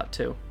Compass a lot,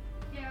 too.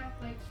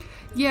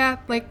 Yeah,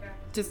 like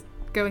just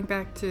going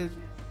back to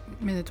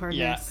Minotaur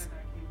Yeah. myths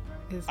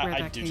is where I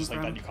that do came just like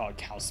from. that you call it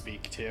cow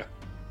speak too.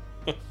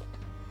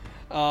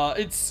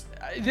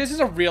 This is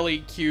a really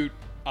cute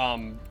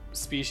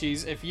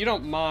species. If you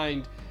don't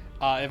mind,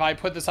 if I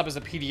put this up as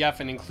a PDF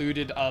and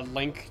included a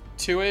link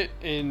to it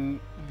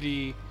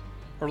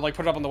or like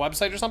put it up on the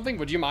website or something,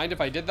 would you mind if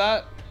I did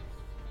that?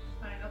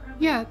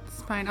 Yeah,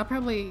 it's fine. I'll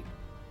probably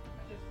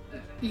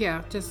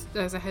just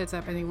as a heads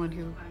up, anyone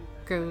who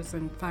goes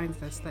and finds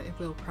this, that it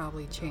will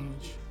probably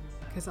change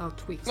because I'll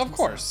tweak some Of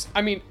course. stuff.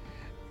 I mean,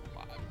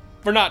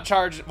 we're not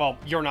well,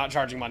 you're not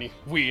charging money.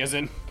 We, as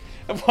in,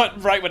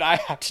 what right would I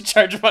have to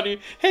charge money?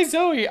 Hey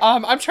Zoe,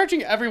 I'm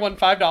charging everyone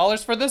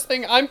 $5 for this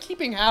thing. I'm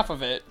keeping half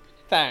of it.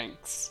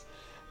 Thanks.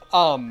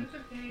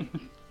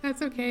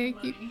 That's okay.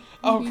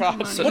 Oh need god.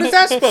 money. What is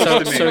that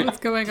supposed to mean? What's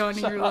going on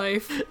in your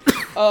life?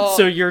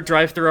 So your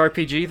drive-through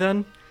RPG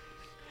then?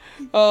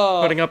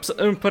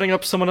 Putting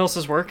up someone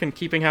else's work and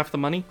keeping half the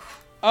money?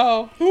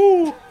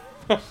 Ooh.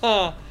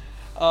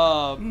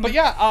 But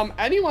yeah,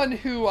 anyone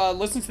who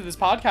listens to this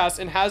podcast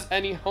and has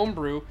any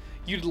homebrew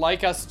you'd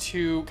like us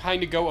to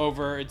kind of go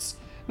over, it's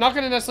not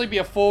going to necessarily be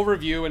a full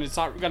review, and it's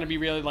not going to be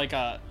really like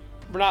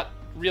we're not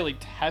really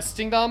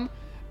testing them,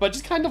 but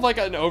just kind of like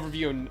an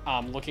overview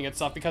and looking at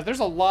stuff, because there's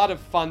a lot of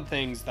fun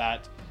things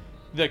that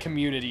the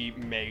community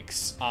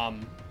makes.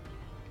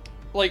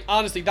 Like,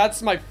 honestly,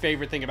 that's my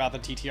favorite thing about the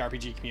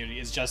TTRPG community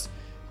is just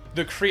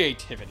the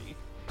creativity.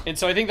 And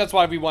so I think that's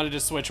why we wanted to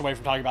switch away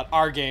from talking about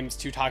our games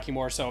to talking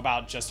more so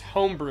about just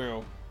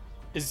homebrew,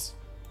 is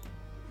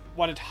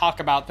want to talk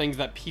about things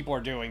that people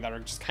are doing that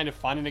are just kind of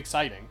fun and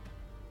exciting.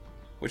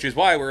 Which is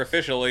why we're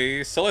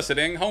officially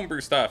soliciting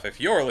homebrew stuff. If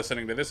you're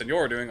listening to this and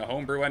you're doing a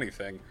homebrew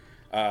anything,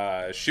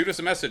 shoot us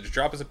a message,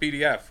 drop us a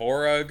PDF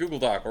or a Google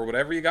Doc or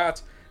whatever you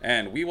got,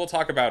 and we will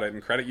talk about it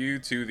and credit you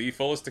to the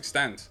fullest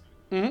extent.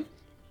 Mm-hmm.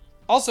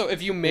 Also,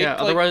 if you make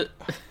otherwise...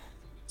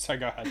 Sorry,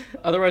 go ahead.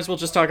 Otherwise, we'll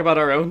just talk about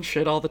our own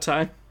shit all the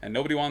time. And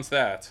nobody wants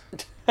that.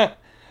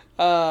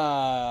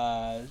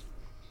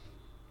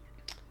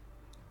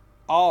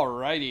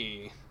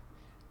 Alrighty.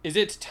 Is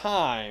it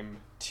time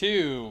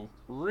to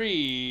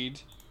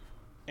read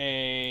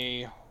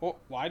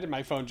why did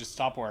my phone just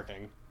stop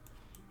working?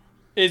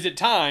 Is it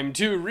time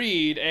to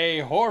read a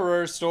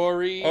horror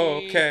story?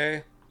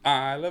 Okay.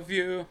 I love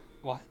you.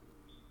 What?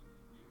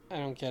 I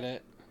don't get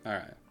it. All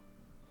right.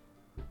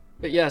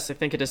 But yes, I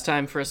think it is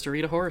time for us to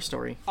read a horror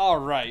story. All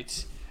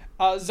right.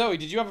 Zoe,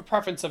 did you have a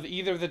preference of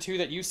either of the two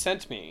that you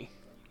sent me?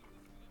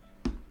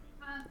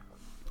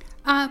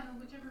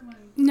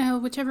 No,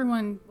 whichever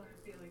one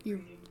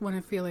you want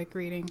to feel like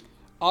reading.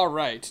 All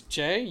right,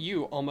 Jay,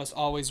 you almost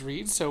always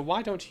read, so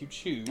why don't you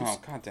choose? Oh,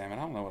 god damn it. I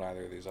don't know what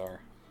either of these are.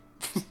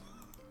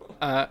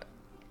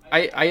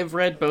 I have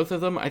read both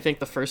of them. I think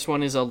the first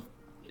one is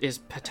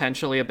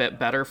potentially a bit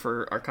better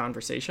for our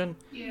conversation.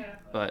 Yeah.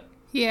 But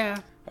Yeah.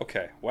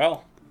 Okay,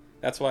 well,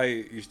 that's why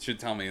you should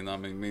tell me and let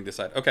me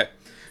decide. Okay.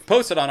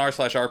 Posted on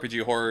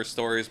r/RPG horror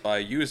stories by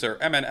user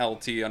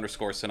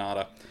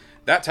MNLT_Sonata.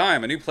 That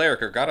time, a new player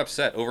got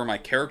upset over my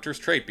character's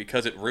trait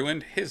because it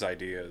ruined his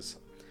ideas.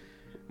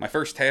 My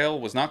first tale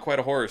was not quite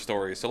a horror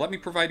story, so let me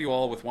provide you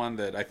all with one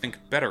that I think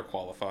better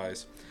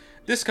qualifies.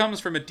 This comes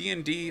from a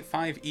D&D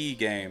 5e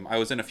game I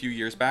was in a few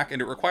years back,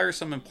 and it requires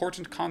some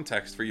important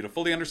context for you to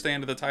fully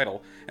understand the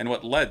title and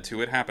what led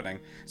to it happening,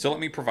 so let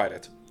me provide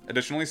it.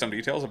 Additionally, some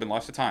details have been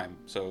lost to time,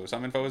 so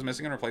some info is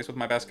missing and replaced with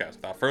my best guess.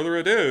 Without further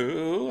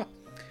ado,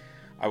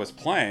 I was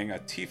playing a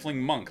tiefling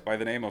monk by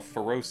the name of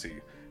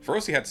Feroci.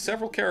 Feroci had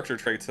several character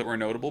traits that were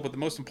notable, but the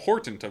most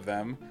important of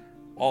them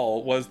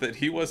all was that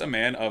he was a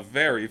man of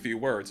very few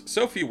words.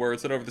 So few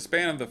words that over the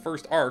span of the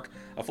first arc,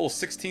 a full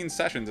 16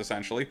 sessions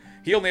essentially,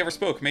 he only ever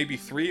spoke maybe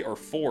 3 or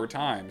 4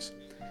 times.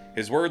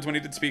 His words when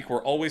he did speak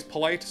were always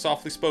polite,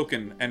 softly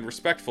spoken, and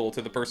respectful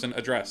to the person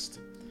addressed.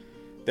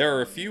 There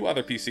are a few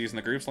other PCs in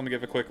the group, so let me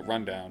give a quick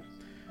rundown.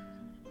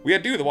 We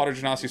had Du, the Water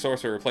Genasi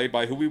Sorcerer, played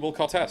by who we will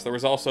call Tess. There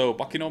was also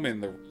Bakinomin,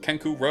 the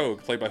Kenku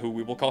Rogue, played by who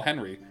we will call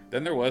Henry.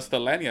 Then there was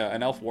Thelenia,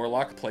 an Elf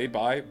Warlock, played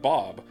by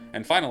Bob.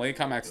 And finally,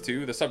 come Act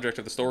 2, the subject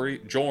of the story,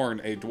 Jorn,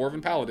 a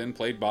Dwarven Paladin,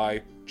 played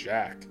by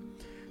Jack.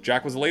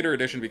 Jack was a later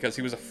addition because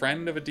he was a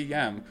friend of a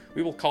DM.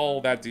 We will call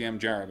that DM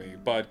Jeremy,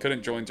 but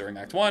couldn't join during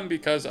Act 1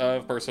 because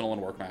of personal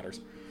and work matters.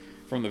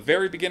 From the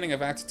very beginning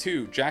of Act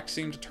 2, Jack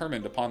seemed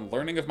determined upon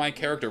learning of my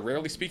character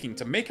rarely speaking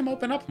to make him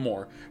open up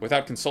more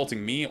without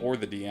consulting me or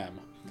the DM.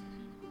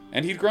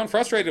 And he'd grown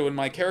frustrated when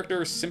my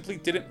character simply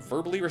didn't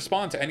verbally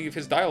respond to any of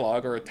his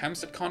dialogue or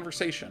attempts at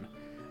conversation.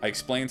 I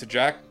explained to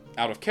Jack,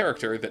 out of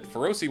character, that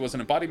Feroci was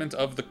an embodiment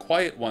of the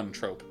Quiet One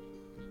trope,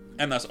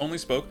 and thus only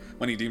spoke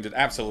when he deemed it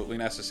absolutely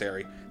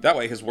necessary. That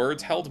way his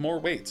words held more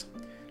weight.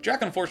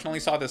 Jack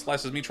unfortunately saw this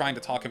less as me trying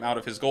to talk him out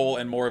of his goal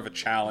and more of a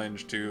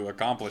challenge to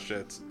accomplish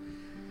it.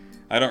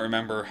 I don't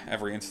remember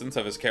every instance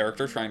of his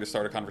character trying to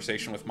start a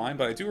conversation with mine,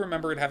 but I do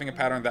remember it having a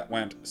pattern that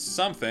went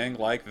something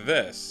like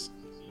this.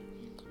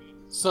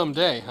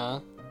 Someday, huh? ...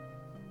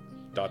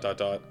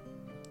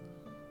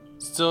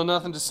 Still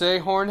nothing to say,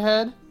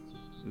 Hornhead? ...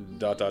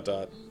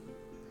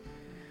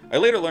 I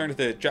later learned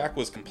that Jack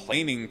was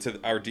complaining to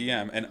our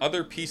DM and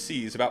other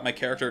PCs about my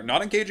character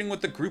not engaging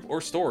with the group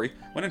or story,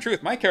 when in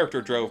truth my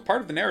character drove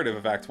part of the narrative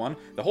of Act 1.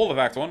 The whole of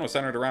Act 1 was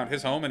centered around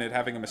his home and it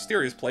having a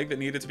mysterious plague that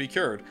needed to be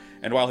cured,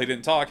 and while he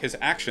didn't talk, his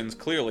actions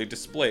clearly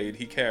displayed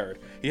he cared.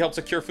 He helped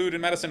secure food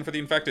and medicine for the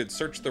infected,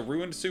 searched the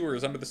ruined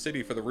sewers under the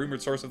city for the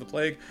rumored source of the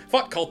plague,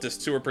 fought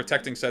cultists who were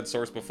protecting said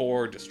source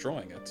before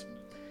destroying it.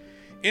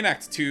 In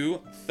Act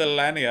 2,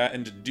 Thelania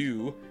and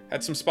Du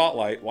had some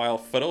spotlight, while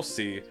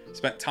Feroci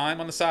spent time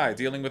on the side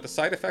dealing with the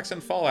side effects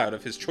and fallout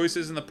of his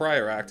choices in the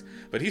prior act,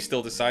 but he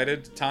still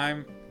dedicated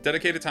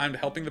time to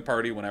helping the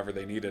party whenever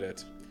they needed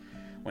it.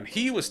 When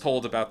he was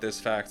told about this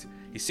fact,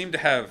 he seemed to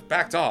have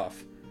backed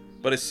off,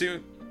 but as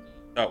soon...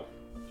 Oh.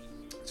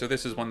 So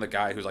this is when the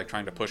guy who's like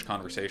trying to push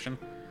conversation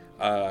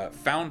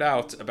found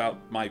out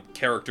about my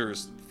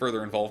character's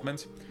further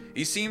involvement.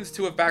 He seemed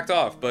to have backed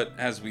off, but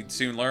as we'd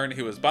soon learn,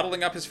 he was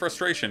bottling up his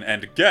frustration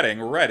and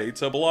getting ready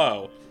to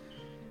blow.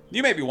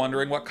 You may be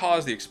wondering what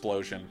caused the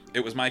explosion.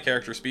 It was my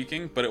character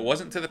speaking, but it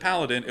wasn't to the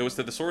paladin, it was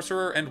to the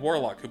sorcerer and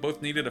warlock, who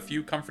both needed a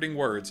few comforting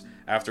words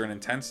after an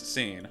intense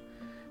scene.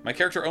 My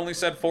character only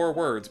said 4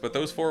 words, but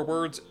those 4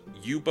 words,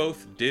 "You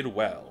both did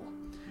well,"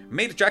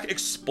 made Jack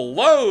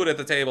explode at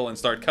the table and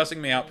start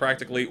cussing me out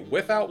practically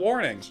without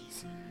warning.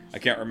 I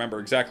can't remember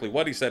exactly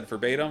what he said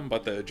verbatim,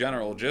 but the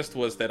general gist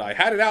was that I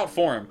had it out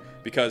for him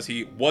because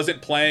he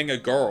wasn't playing a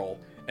girl,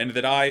 and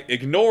that I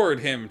ignored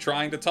him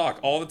trying to talk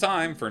all the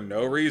time for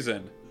no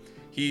reason.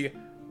 He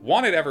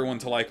wanted everyone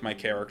to like my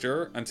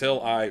character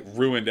until I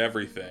ruined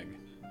everything,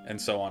 and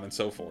so on and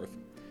so forth.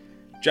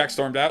 Jack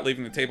stormed out,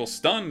 leaving the table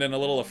stunned and a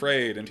little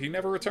afraid, and he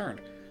never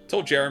returned.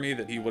 Told Jeremy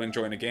that he wouldn't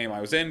join a game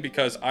I was in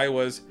because I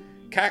was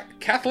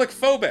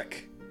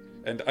Catholic-phobic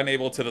and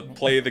unable to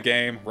play the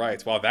game.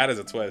 Right, wow, that is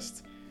a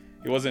twist.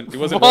 He wasn't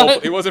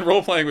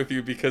role-playing with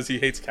you because he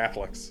hates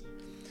Catholics.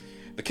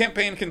 The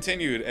campaign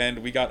continued, and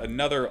we got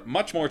another,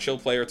 much more chill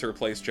player to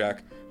replace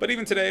Jack, but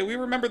even today, we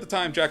remember the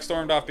time Jack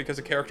stormed off because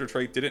a character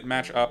trait didn't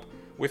match up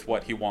with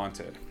what he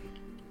wanted.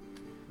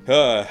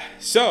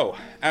 So,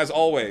 as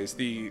always,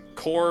 the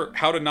core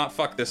how to not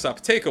fuck this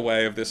up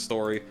takeaway of this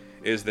story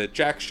is that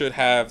Jack should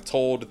have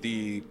told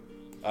the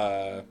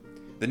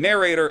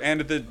narrator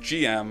and the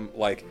GM,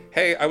 like,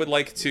 hey, I would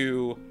like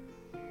to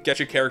get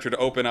your character to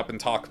open up and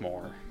talk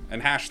more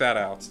and hash that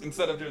out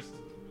instead of just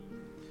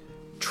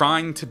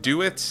trying to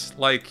do it.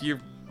 Like,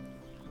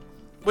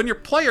 when you're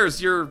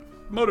players, your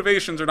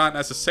motivations are not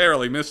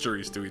necessarily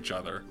mysteries to each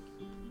other.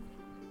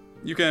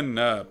 You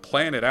can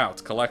plan it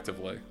out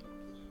collectively.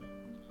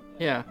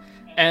 Yeah,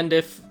 and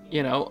if,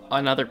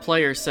 another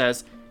player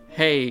says,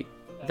 hey,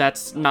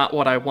 that's not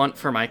what I want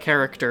for my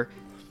character,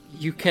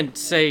 you can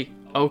say,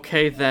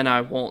 okay, then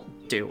I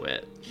won't do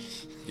it.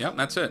 Yep,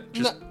 that's it.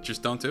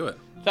 Just don't do it.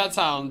 That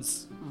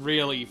sounds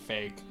really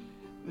fake.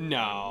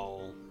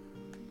 No.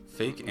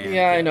 Fake and Yeah,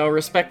 fake. I know.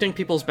 Respecting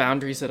people's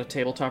boundaries at a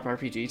tabletop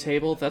RPG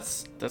table,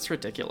 that's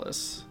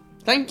ridiculous.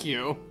 Thank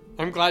you.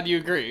 I'm glad you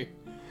agree.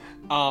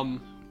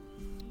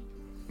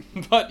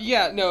 But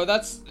yeah, no,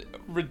 that's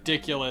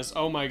ridiculous.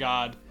 Oh my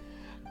god.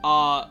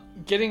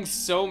 Getting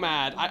so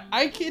mad.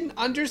 I can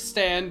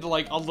understand,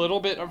 like, a little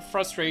bit of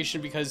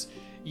frustration because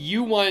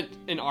you want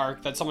an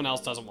arc that someone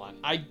else doesn't want.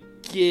 I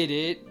get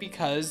it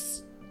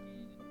because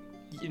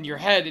in your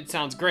head it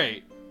sounds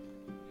great.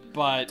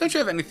 But don't you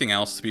have anything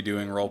else to be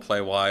doing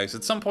roleplay wise?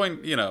 At some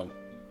point,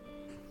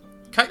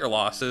 cut your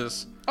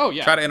losses. Oh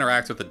yeah. Try to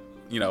interact with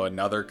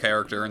another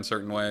character in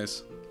certain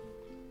ways.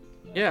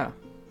 Yeah.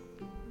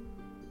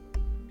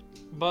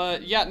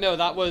 But yeah, no,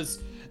 that was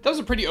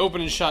a pretty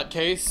open and shut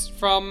case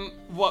from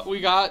what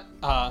we got.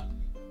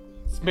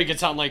 Let's make it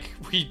sound like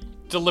we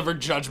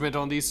delivered judgment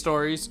on these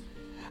stories.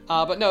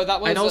 But no,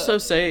 that was. I'd also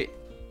say,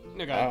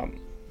 okay.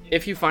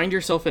 If you find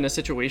yourself in a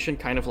situation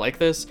kind of like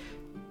this,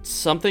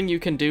 something you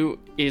can do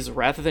is,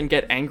 rather than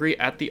get angry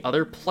at the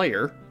other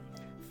player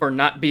for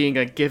not being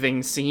a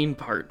giving scene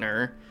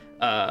partner,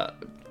 by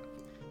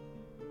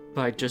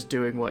just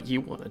doing what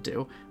you want to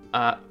do,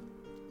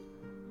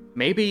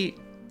 maybe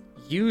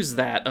use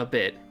that a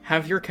bit.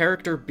 Have your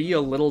character be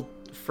a little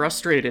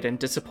frustrated and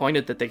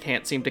disappointed that they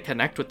can't seem to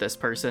connect with this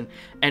person,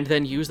 and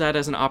then use that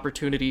as an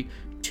opportunity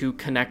to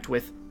connect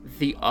with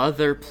the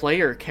other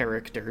player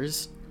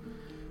characters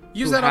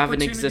who have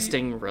an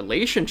existing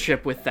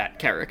relationship with that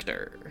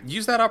character.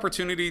 Use that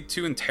opportunity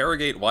to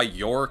interrogate why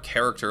your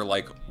character,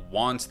 like,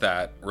 wants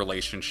that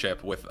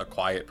relationship with a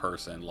quiet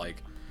person.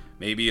 Like,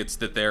 maybe it's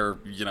that they're,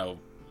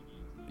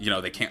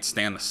 they can't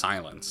stand the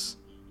silence.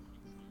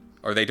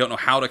 Or they don't know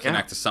how to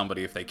connect to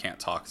somebody if they can't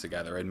talk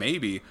together. And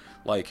maybe,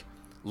 like,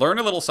 learn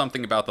a little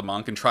something about the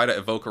monk and try to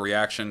evoke a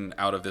reaction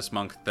out of this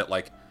monk that,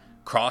 like,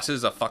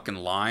 crosses a fucking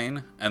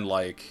line and,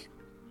 like,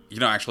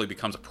 actually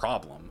becomes a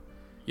problem.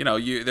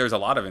 There's a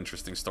lot of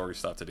interesting story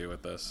stuff to do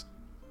with this.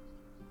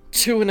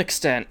 To an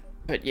extent,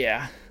 but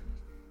yeah.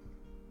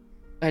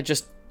 I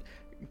just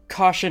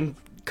caution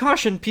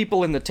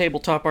people in the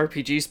tabletop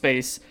RPG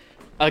space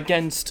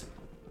against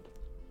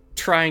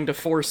trying to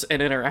force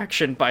an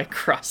interaction by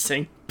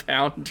crossing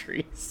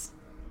boundaries.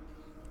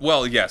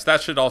 Well, yes,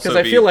 that should also be...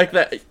 Because I feel like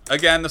that...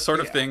 Again, the sort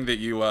of thing that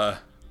you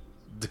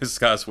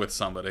discuss with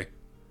somebody.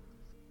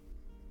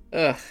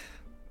 Ugh.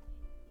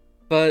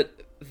 But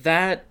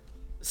that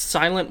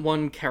Silent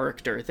One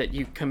character that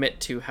you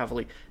commit to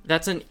heavily,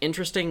 that's an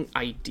interesting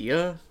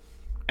idea,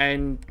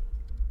 and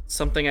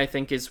something I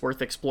think is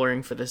worth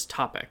exploring for this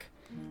topic.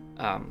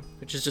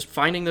 Which is just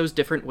finding those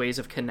different ways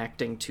of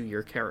connecting to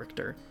your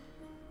character.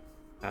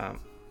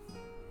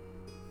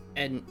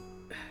 And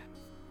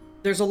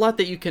there's a lot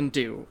that you can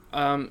do.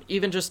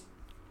 Even just,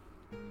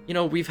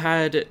 we've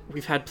had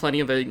plenty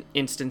of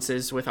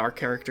instances with our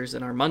characters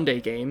in our Monday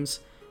games,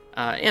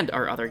 and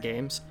our other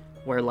games,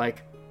 where,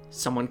 like,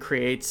 someone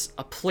creates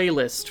a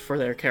playlist for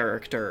their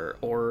character,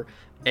 or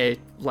a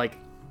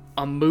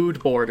mood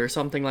board or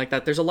something like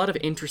that. There's a lot of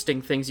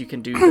interesting things you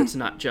can do that's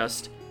not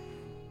just,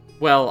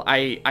 well,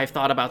 I've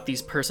thought about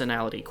these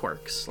personality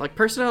quirks. Like,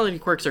 personality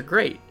quirks are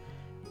great,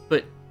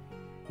 but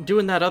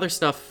doing that other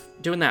stuff,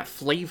 doing that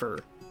flavor,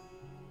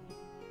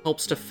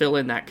 helps to fill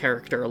in that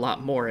character a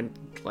lot more and,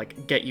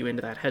 like, get you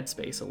into that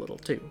headspace a little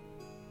too.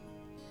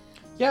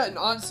 Yeah, and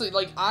honestly,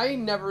 like, I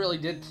never really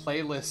did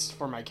playlists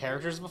for my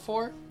characters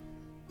before.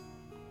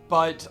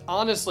 But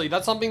honestly,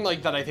 that's something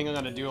like that I think I'm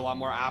going to do a lot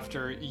more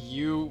after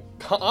you...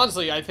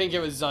 Honestly, I think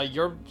it was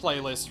your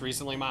playlist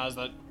recently, Miles,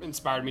 that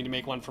inspired me to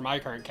make one for my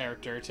current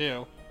character,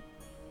 too.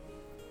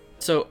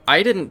 So,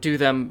 I didn't do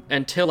them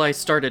until I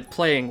started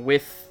playing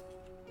with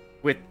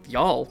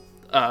y'all.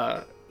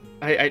 I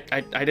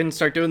didn't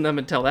start doing them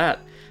until that.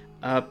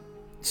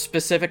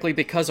 Specifically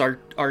because our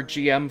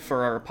GM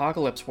for our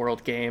Apocalypse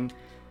World game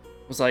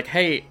was like,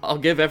 hey, I'll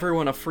give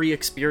everyone a free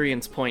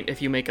experience point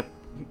if you make a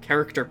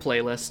character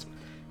playlist.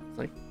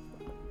 Like,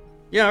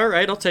 yeah,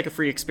 alright, I'll take a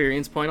free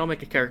experience point, I'll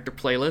make a character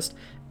playlist.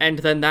 And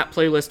then that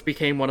playlist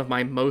became one of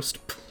my most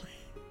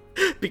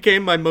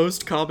became my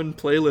most common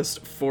playlist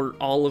for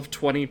all of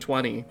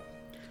 2020.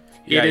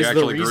 Yeah, it is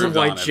the reason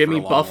why Jimmy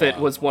while. Buffett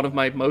was one of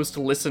my most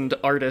listened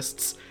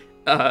artists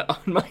on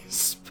my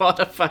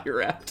Spotify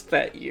Wrapped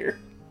that year.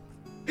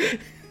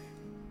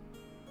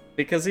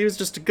 Because he was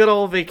just a good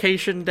old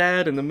vacation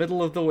dad in the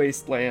middle of the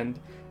wasteland.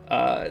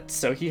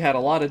 So he had a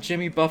lot of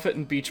Jimmy Buffett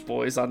and Beach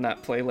Boys on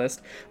that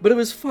playlist. But it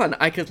was fun.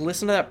 I could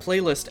listen to that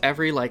playlist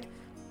every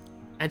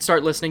and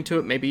start listening to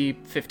it maybe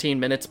 15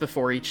 minutes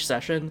before each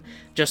session,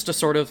 just to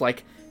sort of,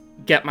 like,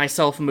 get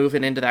myself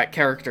moving into that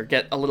character,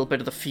 get a little bit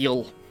of the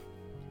feel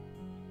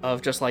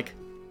of just, like,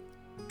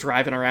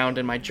 driving around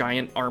in my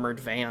giant armored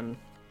van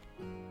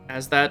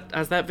as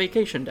that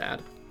vacation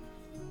dad.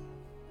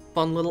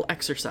 Fun little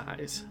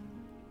exercise.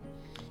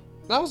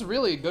 That was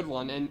really a good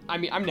one, and I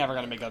mean, I'm never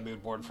gonna make a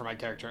mood board for my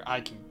character.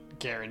 I can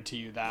guarantee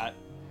you that.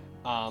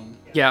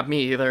 Yeah,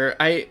 me either.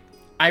 I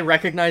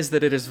recognize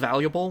that it is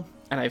valuable,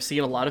 and I've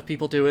seen a lot of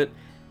people do it.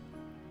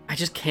 I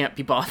just can't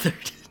be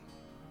bothered.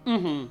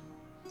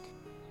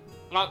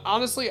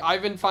 Honestly,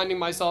 I've been finding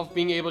myself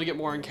being able to get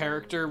more in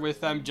character with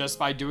them just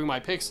by doing my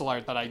pixel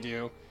art that I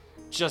do,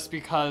 just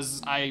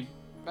because I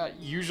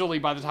usually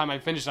by the time I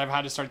finish, I've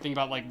had to start thinking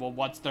about, like, well,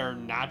 what's their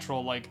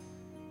natural, like,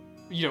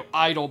 you know,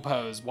 idol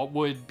pose? What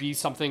would be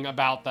something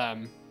about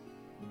them?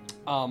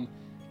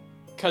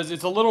 Because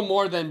it's a little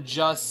more than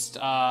just,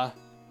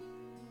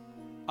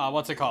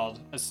 what's it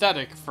called?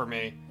 Aesthetic for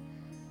me.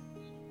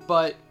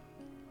 But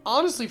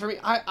honestly, for me,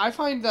 I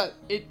find that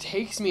it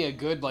takes me a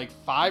good, like,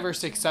 5 or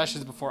 6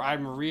 sessions before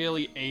I'm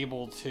really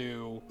able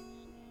to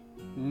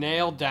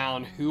nail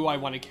down who I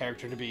want a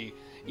character to be,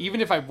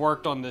 even if I've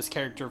worked on this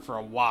character for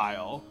a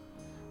while.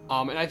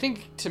 And I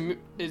think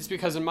it's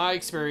because in my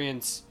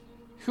experience,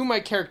 who my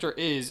character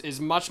is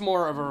much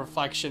more of a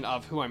reflection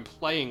of who I'm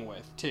playing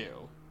with,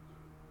 too.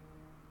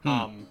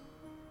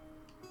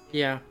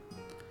 Yeah.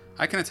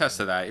 I can attest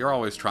to that. You're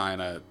always trying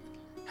to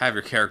have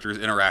your characters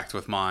interact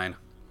with mine.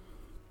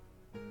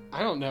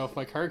 I don't know if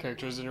my current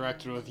character has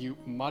interacted with you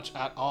much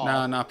at all.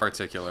 No, not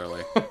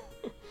particularly.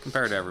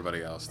 Compared to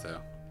everybody else, too.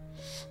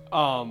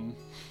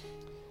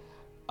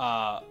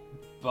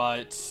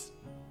 But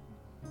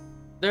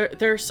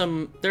There's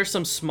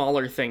some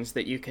smaller things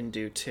that you can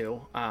do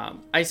too.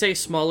 I say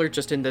smaller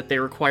just in that they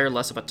require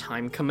less of a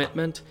time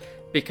commitment,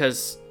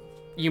 because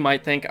you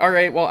might think, all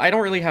right, well, I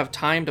don't really have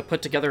time to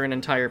put together an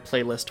entire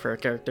playlist for a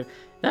character.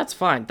 That's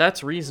fine.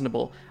 That's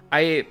reasonable.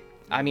 I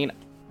mean,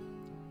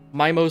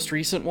 my most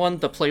recent one,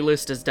 the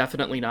playlist is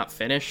definitely not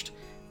finished,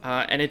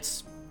 and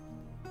it's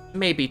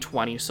maybe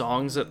 20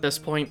 songs at this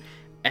point,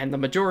 and the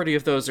majority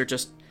of those are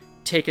just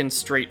taken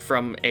straight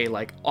from a,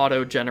 like,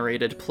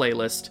 auto-generated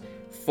playlist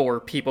for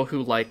people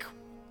who like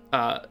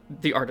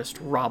the artist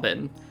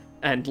Robin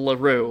and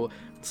LaRue.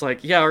 It's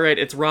like, yeah, alright,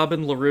 it's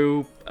Robin,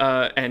 LaRue,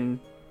 and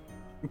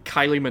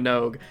Kylie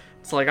Minogue.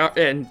 It's like,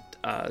 and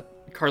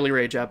Carly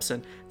Rae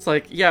Jepsen. It's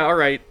like, yeah,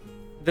 alright,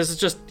 this is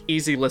just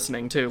easy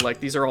listening too. Like,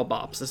 these are all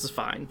bops, this is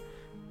fine.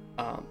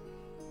 But,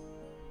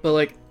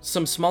 like,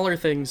 some smaller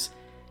things,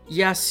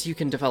 yes, you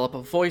can develop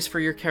a voice for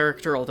your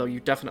character, although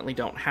you definitely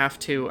don't have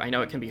to. I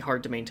know it can be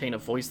hard to maintain a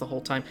voice the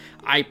whole time.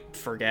 I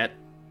forget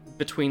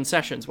between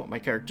sessions what my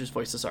character's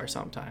voices are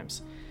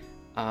sometimes.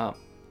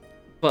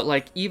 But,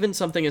 like, even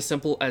something as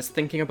simple as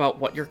thinking about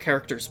what your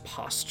character's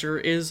posture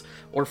is,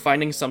 or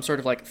finding some sort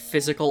of, like,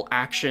 physical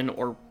action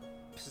or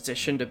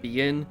position to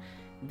be in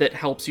that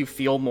helps you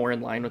feel more in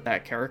line with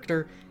that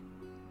character,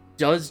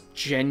 does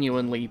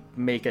genuinely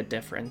make a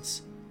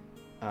difference.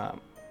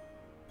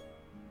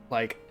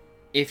 Like,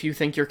 if you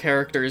think your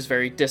character is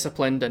very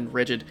disciplined and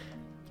rigid,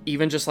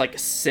 even just, like,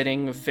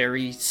 sitting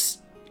very,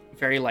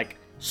 like,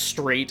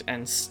 straight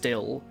and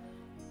still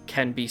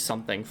can be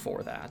something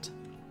for that.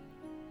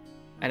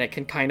 And it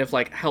can kind of,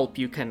 like, help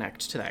you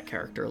connect to that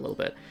character a little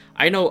bit.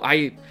 I know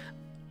I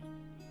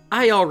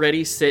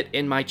already sit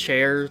in my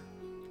chair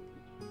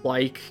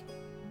like...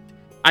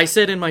 I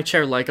sit in my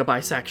chair like a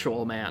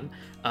bisexual man,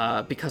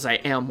 because I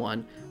am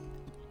one.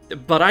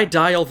 But I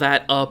dial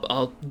that up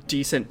a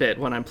decent bit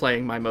when I'm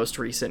playing my most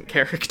recent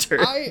character.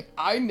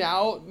 I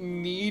now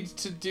need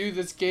to do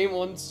this game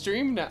on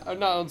stream now.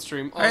 Not on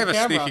stream, on I have a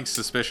camera. sneaking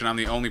suspicion I'm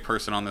the only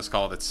person on this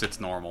call that sits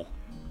normal.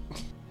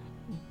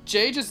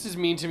 Jay just is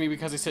mean to me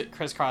because I sit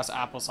crisscross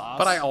applesauce.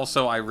 But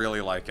I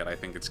really like it. I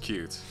think it's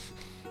cute.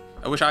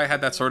 I wish I had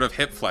that sort of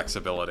hip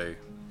flexibility.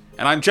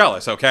 And I'm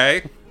jealous,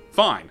 okay?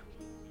 Fine.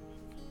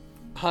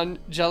 Hun,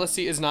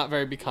 jealousy is not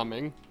very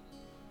becoming.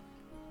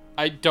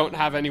 I don't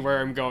have anywhere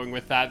I'm going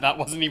with that. That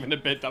wasn't even a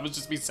bit. That was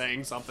just me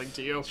saying something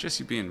to you. It's just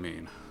you being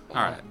mean.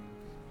 Alright.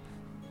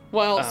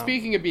 Well,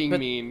 speaking of being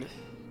mean,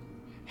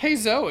 hey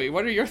Zoe,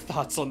 what are your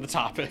thoughts on the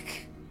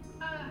topic?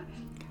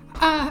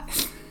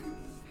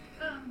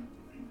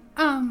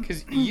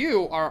 Because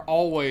you are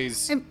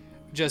always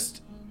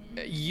just...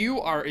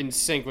 You are in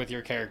sync with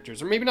your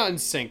characters. Or maybe not in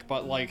sync,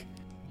 but like...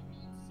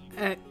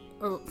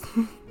 Oh.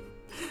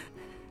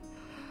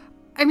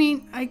 I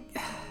mean,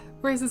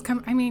 where does this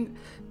come... I mean,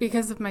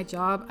 because of my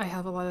job, I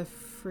have a lot of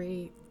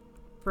free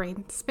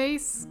brain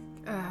space.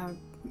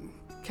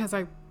 Because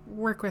I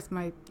work with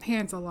my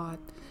hands a lot.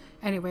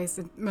 Anyways,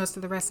 and most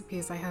of the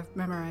recipes I have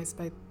memorized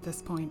by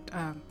this point.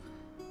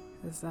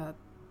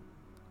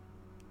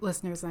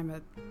 Listeners, I'm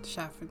a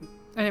chef. And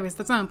anyways,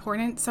 that's not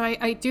important. So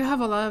I do have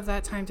a lot of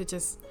that time to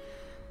just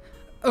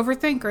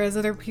overthink, or as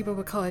other people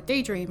would call it,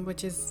 daydream,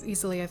 which is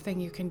easily a thing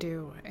you can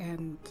do.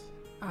 And,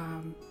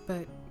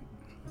 but,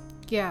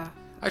 yeah.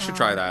 I should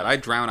try that. I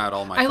drown out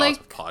all my thoughts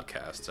with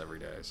podcasts every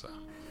day, so.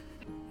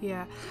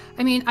 Yeah.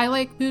 I mean, I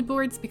like mood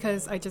boards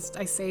because I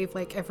save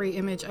like every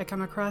image I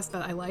come across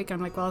that I like.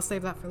 I'm like, well, I'll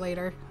save that for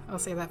later.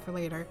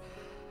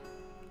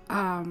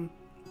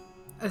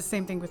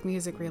 Same thing with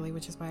music, really,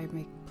 which is why I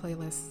make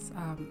playlists,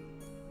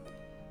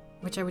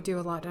 which I would do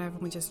a lot. I've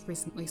only just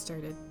recently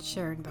started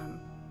sharing them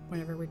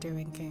whenever we're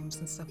doing games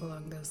and stuff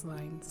along those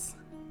lines.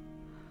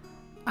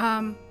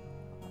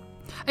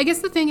 I guess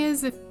the thing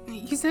is, if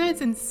you said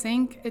it's in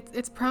sync,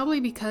 it's probably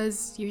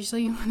because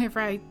usually whenever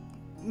I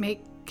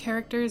make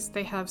characters,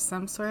 they have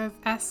some sort of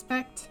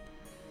aspect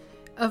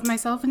of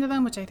myself into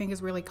them, which I think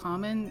is really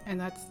common, and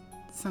that's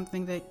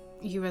something that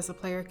you as a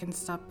player can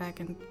stop back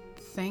and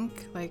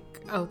think, like,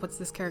 oh, what's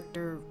this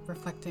character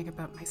reflecting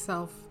about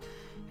myself,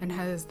 and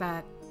how does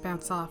that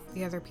bounce off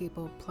the other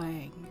people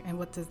playing, and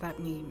what does that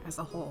mean as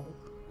a whole?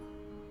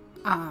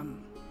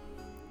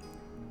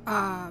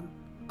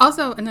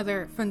 Also,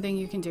 another fun thing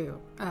you can do,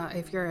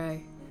 if you're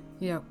a,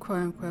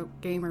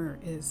 quote-unquote gamer,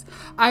 is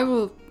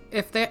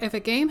if a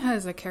game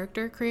has a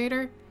character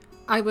creator,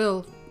 I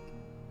will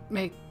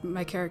make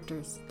my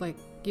characters. Like,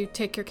 you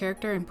take your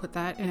character and put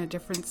that in a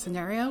different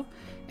scenario,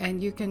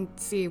 and you can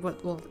see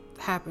what will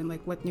happen,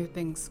 like what new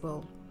things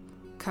will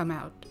come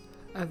out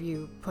of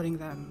you putting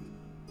them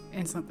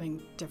in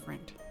something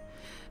different.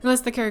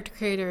 Unless the character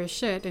creator is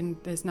shit and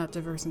is not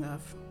diverse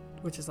enough,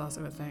 which is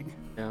also a thing.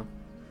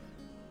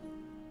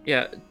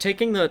 Yeah,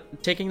 taking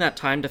that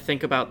time to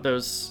think about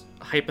those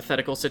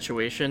hypothetical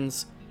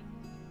situations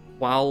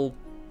while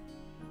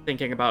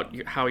thinking about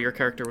how your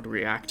character would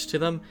react to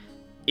them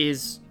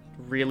is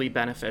really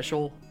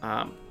beneficial.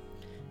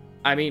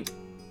 I mean,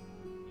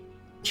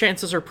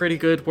 chances are pretty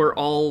good we're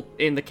all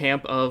in the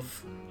camp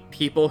of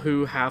people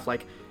who have,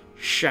 like,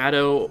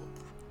 shadow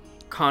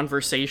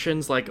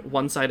conversations, like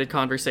one-sided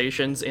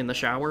conversations in the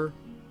shower.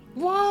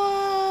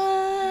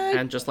 What?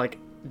 And just, like,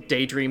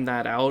 daydream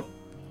that out.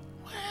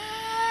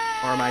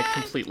 Or am I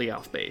completely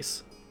off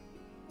base?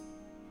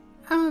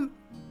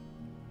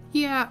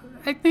 Yeah,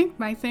 I think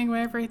my thing,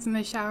 whenever it's in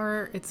the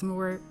shower, it's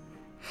more...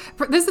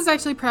 This is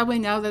actually probably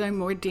now that I'm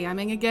more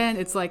DMing again.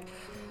 It's like,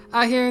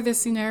 I hear the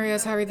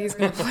scenarios, how are these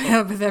going to play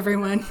out with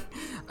everyone?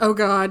 Oh,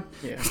 God.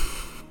 Yeah.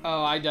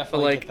 Oh, I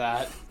definitely get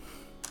that.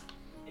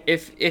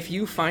 If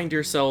you find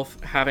yourself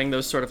having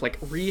those sort of, like,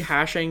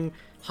 rehashing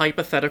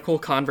hypothetical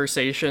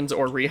conversations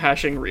or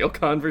rehashing real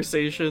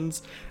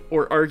conversations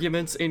or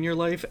arguments in your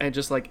life and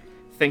just, like,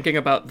 thinking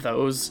about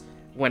those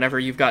whenever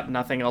you've got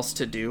nothing else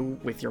to do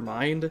with your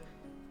mind,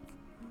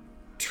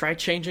 try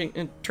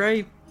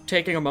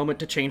taking a moment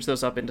to change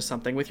those up into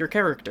something with your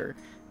character.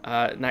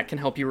 And that can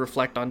help you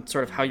reflect on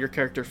sort of how your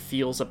character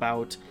feels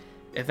about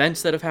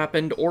events that have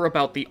happened or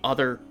about the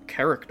other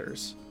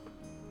characters.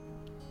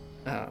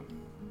 No,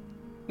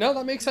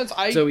 that makes sense.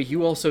 So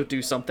you also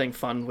do something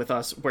fun with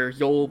us where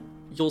you'll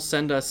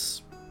send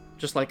us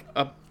just like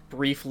a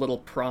brief little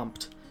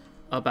prompt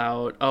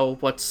about, oh,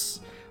 what's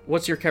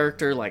your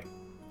character like?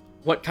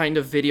 What kind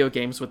of video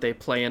games would they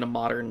play in a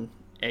modern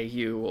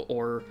AU?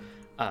 Or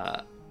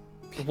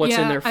what's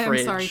in their fridge?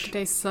 I'm sorry,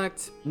 today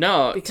sucked.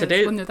 No,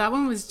 that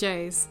one was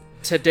Jay's.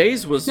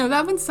 Today's was... No,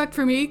 that one sucked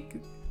for me.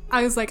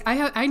 I was like,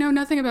 I know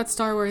nothing about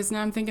Star Wars.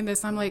 Now I'm thinking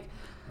this. I'm like,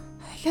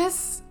 I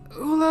guess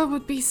Ula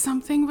would be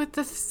something with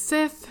the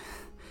Sith.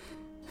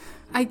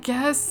 I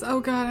guess. Oh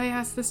God, I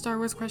asked the Star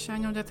Wars question. I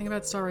know nothing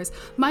about Star Wars.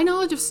 My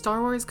knowledge of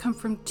Star Wars come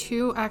from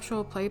 2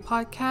 actual play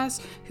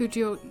podcasts who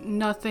do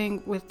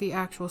nothing with the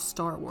actual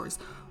Star Wars.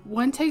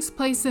 One takes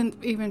place in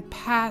even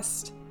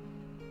past,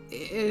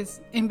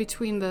 is in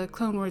between the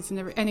Clone Wars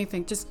and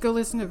anything. Just go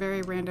listen to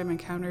Very Random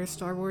Encounter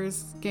Star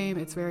Wars game.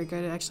 It's very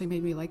good. It actually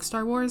made me like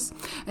Star Wars.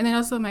 And then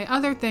also my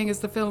other thing is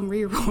the film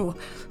Reroll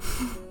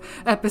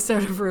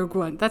episode of Rogue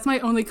One. That's my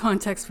only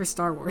context for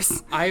Star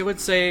Wars. I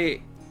would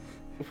say,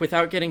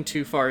 without getting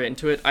too far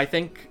into it, I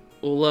think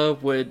Ula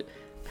would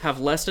have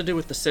less to do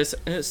with the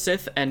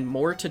Sith and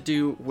more to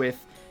do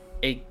with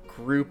a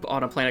group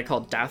on a planet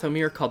called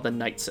Dathomir called the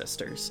Night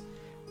Sisters.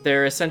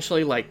 They're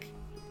essentially like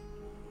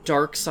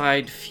dark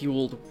side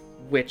fueled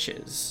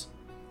witches.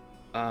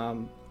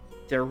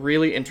 They're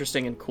really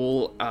interesting and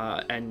cool,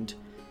 and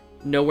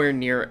nowhere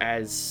near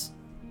as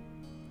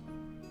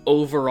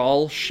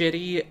overall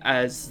shitty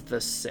as the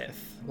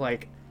Sith.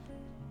 Like,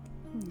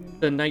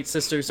 the Night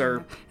Sisters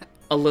are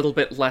a little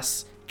bit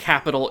less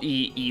capital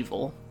E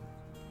evil.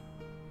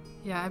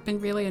 Yeah, I've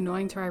been really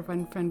annoying to our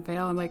one friend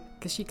Vale. I'm like,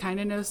 because she kind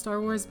of knows Star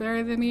Wars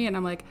better than me, and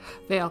I'm like,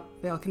 Vale,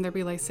 can there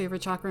be lightsaber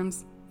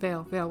chakrams?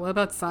 Vale, what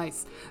about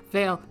size?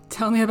 Vale,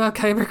 tell me about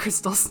kyber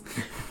crystals.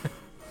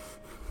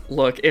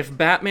 Look, if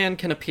Batman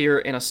can appear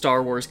in a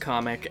Star Wars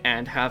comic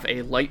and have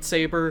a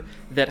lightsaber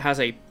that has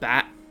a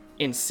bat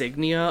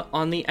insignia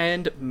on the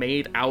end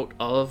made out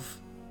of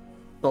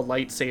the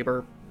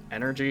lightsaber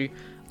energy,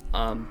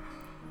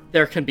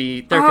 there can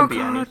be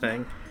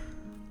anything.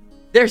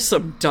 There's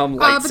some dumb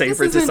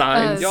lightsaber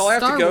designs. Y'all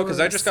have to go because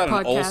I just got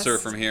an ulcer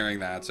from hearing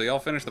that. So y'all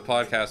finish the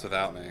podcast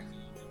without me.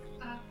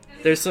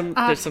 There's some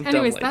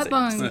anyways, dumb that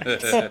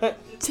long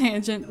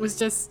tangent was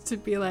just to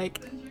be like,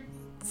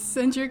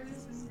 send your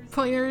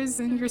players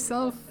and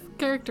yourself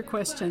character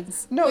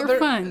questions. No, they're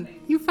fun.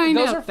 You find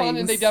those out are fun, things.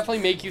 and they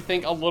definitely make you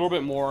think a little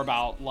bit more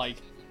about like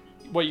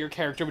what your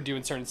character would do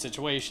in certain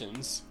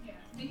situations.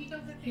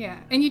 Yeah,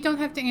 and you don't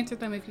have to answer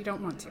them if you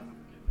don't want to,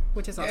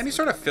 which is awesome. Any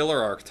sort of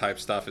filler arc type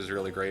stuff is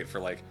really great for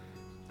like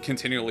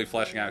continually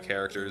fleshing out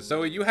characters.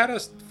 So you had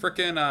us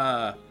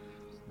frickin'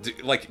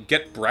 like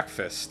get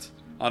breakfast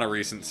on a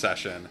recent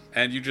session,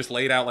 and you just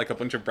laid out like a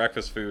bunch of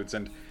breakfast foods,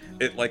 and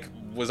it like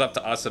was up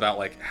to us about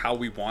like how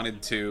we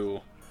wanted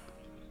to,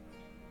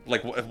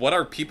 like what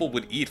our people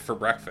would eat for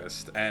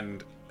breakfast.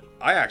 And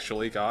I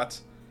actually got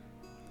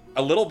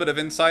a little bit of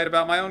insight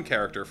about my own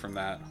character from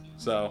that.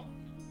 So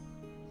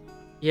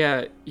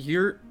Yeah,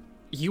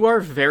 you are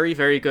very,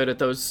 very good at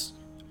those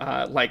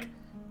like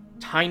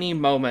tiny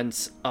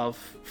moments of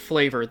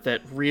flavor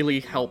that really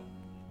help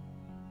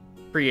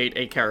create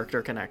a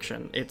character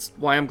connection. It's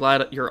why I'm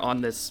glad you're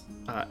on this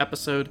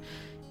episode,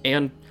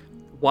 and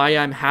why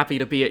I'm happy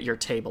to be at your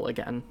table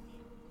again.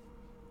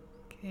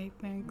 Okay,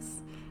 thanks.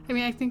 I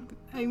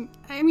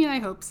mean, I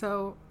hope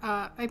so.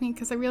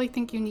 Because I really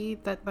think you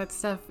need that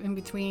stuff in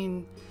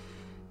between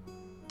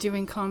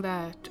doing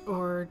combat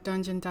or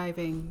dungeon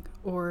diving,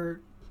 or,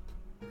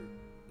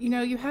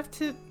 you have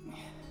to...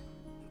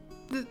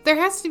 There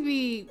has to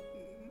be...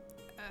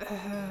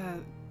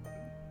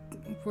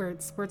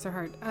 Words are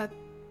hard.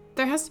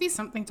 There has to be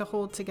something to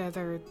hold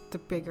together the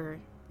bigger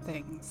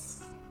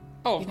things.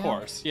 Oh, of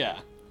course, yeah.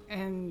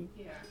 And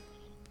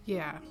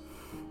yeah.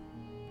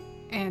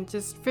 And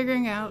just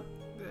figuring out,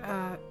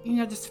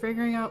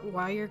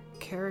 why your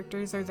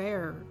characters are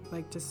there,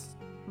 like, just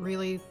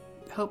really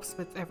helps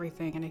with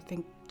everything, and I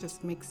think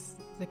just makes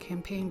the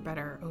campaign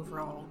better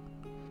overall.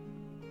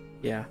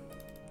 Yeah.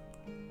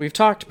 We've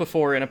talked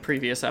before in a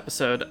previous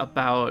episode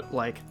about,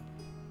 like,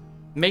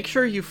 make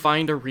sure you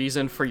find a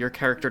reason for your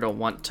character to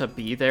want to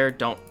be there.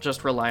 Don't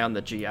just rely on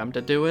the GM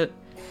to do it.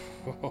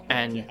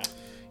 And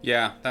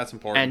yeah, that's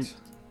important.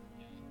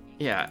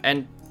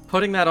 And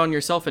putting that on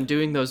yourself and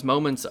doing those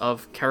moments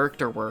of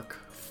character work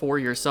for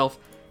yourself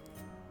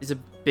is a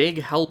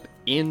big help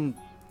in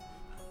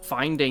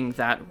finding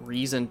that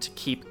reason to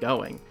keep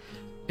going.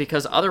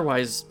 Because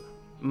otherwise,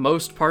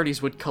 most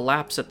parties would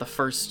collapse at the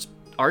first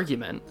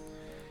argument.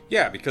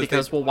 Yeah,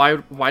 because well,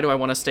 why do I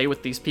want to stay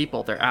with these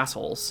people? They're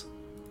assholes.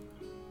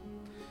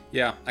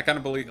 Yeah, I kind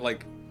of believe,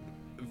 like,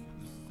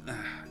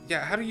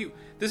 how do you,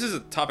 this is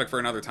a topic for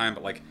another time,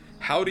 but, like,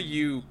 how do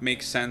you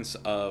make sense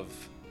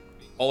of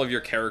all of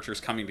your characters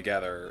coming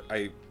together?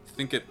 I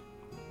think it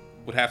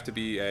would have to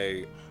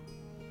be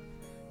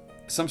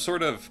some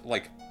sort of,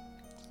 like,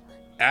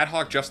 ad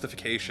hoc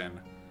justification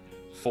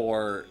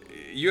for,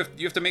 you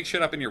have to make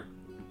shit up in your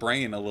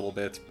brain a little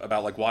bit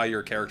about, like, why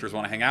your characters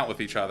want to hang out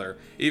with each other,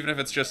 even if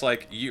it's just,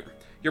 like,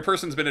 your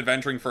person's been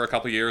adventuring for a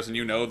couple years and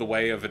you know the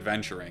way of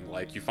adventuring.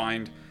 Like, you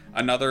find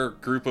another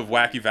group of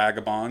wacky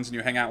vagabonds and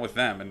you hang out with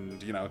them and,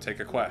 take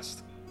a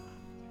quest.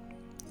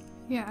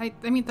 Yeah,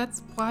 I mean,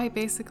 that's why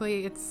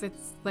basically it's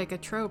like a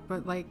trope,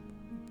 but, like,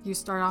 you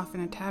start off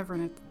in a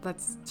tavern,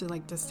 that's to,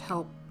 like, just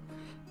help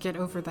get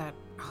over that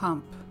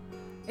hump.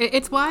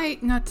 It's why,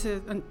 not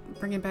to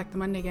bring it back to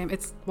Monday game,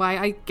 it's why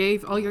I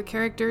gave all your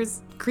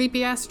characters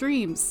creepy-ass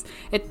dreams.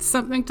 It's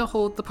something to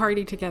hold the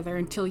party together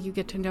until you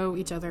get to know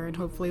each other and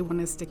hopefully want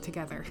to stick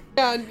together.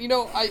 Yeah,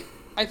 and,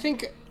 I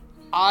think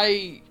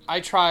I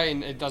try,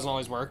 and it doesn't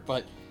always work,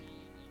 but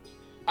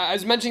I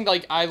was mentioning,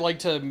 like, I like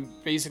to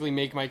basically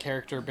make my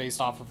character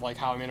based off of, like,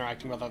 how I'm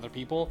interacting with other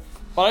people,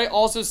 but I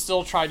also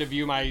still try to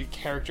view my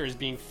character as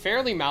being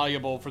fairly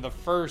malleable for the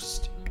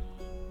first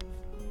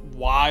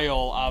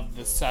while of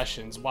the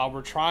sessions, while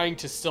we're trying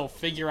to still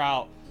figure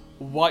out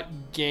what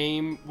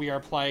game we are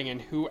playing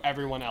and who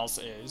everyone else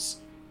is.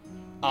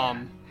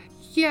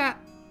 Yeah,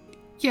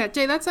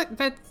 Jay, that's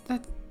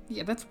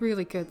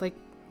really good. Like,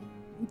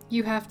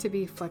 you have to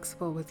be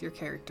flexible with your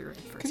character at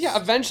first. Because, yeah,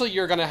 eventually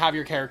you're going to have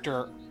your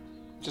character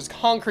just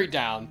concrete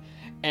down,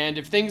 and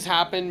if things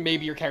happen,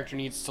 maybe your character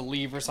needs to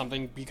leave or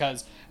something,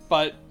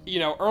 but,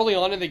 early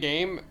on in the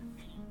game,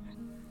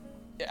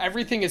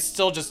 everything is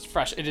still just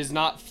fresh. It is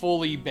not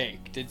fully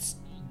baked. It's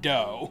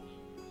dough.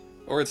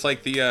 Or it's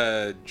like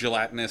the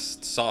gelatinous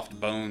soft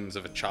bones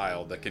of a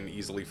child that can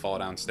easily fall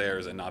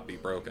downstairs and not be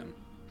broken.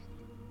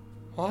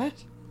 What?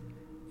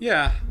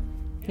 Yeah.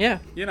 Yeah.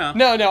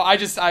 No,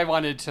 I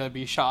wanted to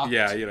be shocked.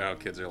 Yeah, how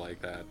kids are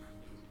like that.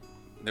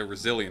 They're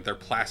resilient. They're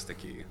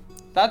plasticky.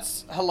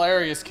 That's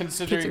hilarious,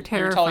 considering Kids are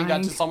you're telling that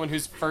terrifying. to someone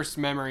whose first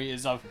memory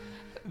is of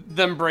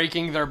them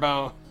breaking their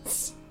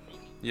bones.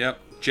 Yep.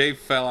 Jay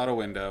fell out a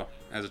window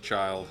as a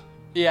child.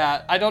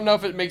 Yeah, I don't know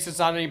if it makes it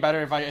sound any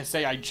better if I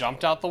say I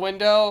jumped out the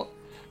window.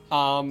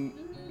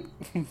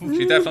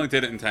 She definitely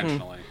did it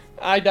intentionally.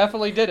 I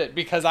definitely did it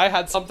because I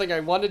had something I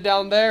wanted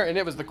down there, and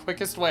it was the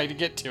quickest way to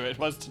get to it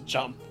was to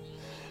jump.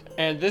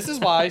 And this is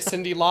why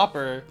Cyndi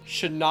Lauper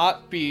should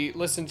not be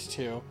listened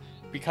to,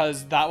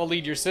 because that will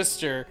lead your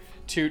sister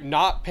to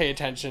not pay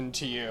attention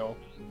to you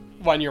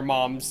when your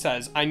mom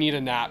says, I need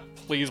a nap,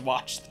 please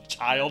watch the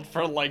child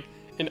for like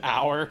an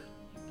hour.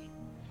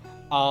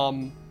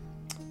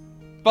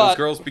 But those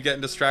girls be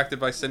getting distracted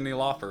by Cyndi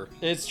Lauper.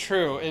 it's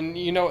true, and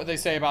you know what they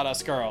say about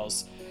us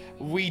girls.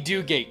 We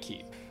do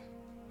gatekeep.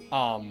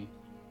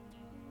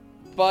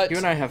 But You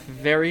and I have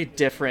very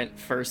different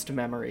first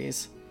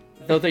memories,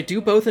 though they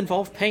do both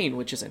involve pain,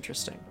 which is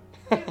interesting.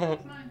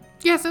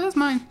 Yeah, so that's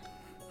mine.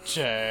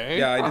 Jay.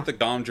 Yeah, I did the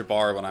Gom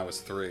Jabbar when I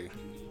was 3.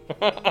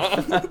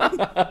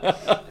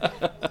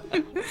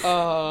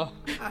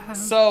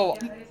 So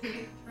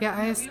Yeah,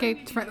 I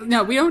escaped from...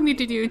 No, we don't need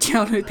to do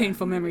childhood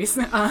painful memories.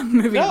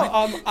 Moving no,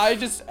 on.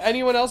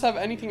 anyone else have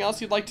anything else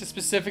you'd like to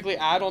specifically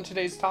add on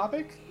today's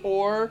topic?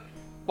 Or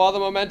while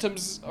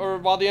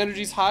the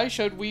energy's high,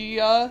 should we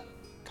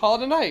call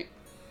it a night?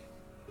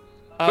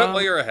 Quit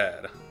while you're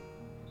ahead.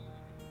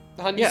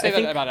 Hun, you Yeah, say I that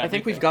think, about I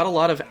think everything. we've got a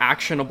lot of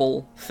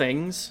actionable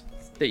things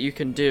that you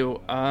can do.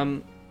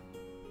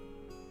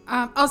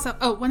 Also,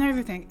 one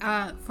other thing.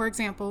 For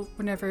example,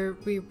 whenever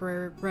we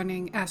were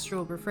running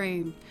Astral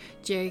Refrain,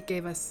 Jay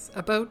gave us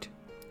a boat,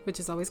 which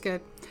is always good.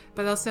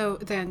 But also,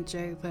 then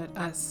Jay let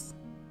us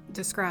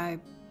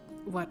describe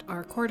what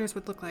our quarters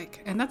would look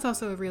like. And that's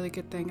also a really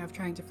good thing of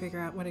trying to figure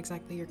out what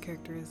exactly your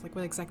character is, like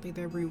what exactly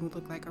their room would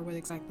look like, or what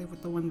exactly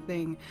would the one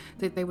thing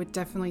that they would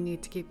definitely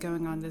need to keep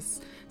going on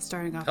this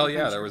starting off. Hell yeah,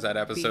 adventure there was that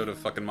episode be. of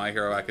fucking My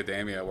Hero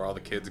Academia where all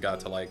the kids got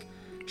to, like,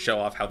 show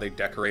off how they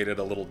decorated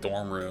a little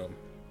dorm room.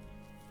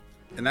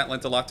 And that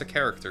lent a lot to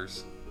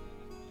characters.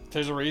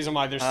 There's a reason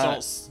why there's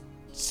still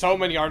so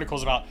many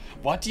articles about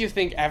what do you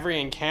think every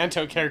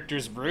Encanto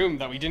character's room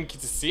that we didn't get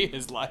to see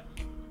is like.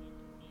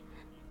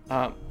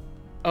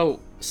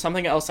 Oh,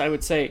 something else I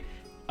would say.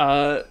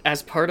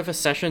 As part of a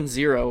session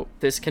 0,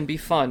 this can be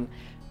fun.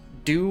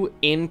 Do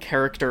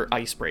in-character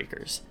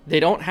icebreakers.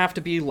 They don't have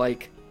to be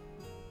like,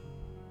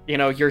 you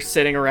know, you're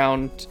sitting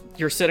around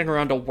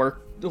a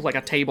work, like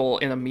a table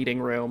in a meeting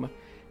room,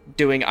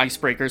 doing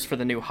icebreakers for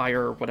the new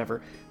hire or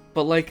whatever.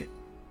 But like,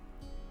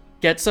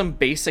 get some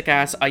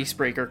basic-ass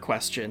icebreaker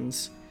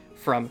questions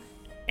from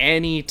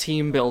any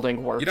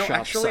team-building workshop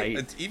Actually, site,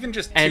 it's even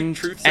just and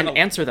two truths and and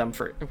a answer them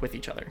with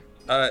each other.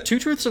 2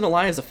 truths and a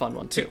lie is a fun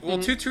one too.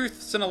 Two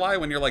truths and a lie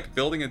when you're, like,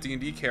 building a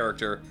D&D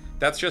character,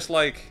 that's just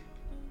like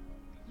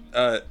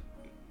 1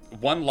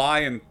 lie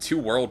and 2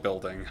 world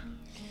building.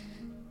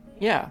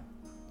 Yeah.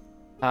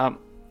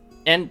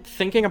 And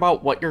thinking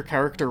about what your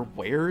character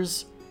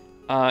wears,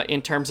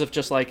 in terms of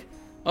just like,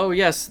 oh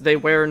yes, they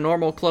wear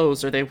normal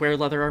clothes or they wear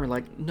leather armor.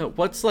 Like, no,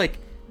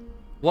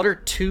 what are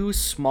 2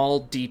 small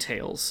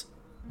details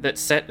that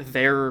set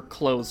their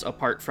clothes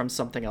apart from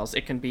something else?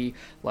 It can be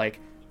like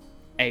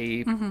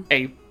a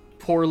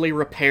poorly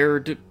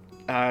repaired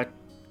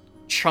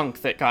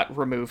chunk that got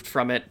removed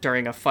from it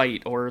during a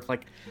fight, or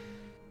like,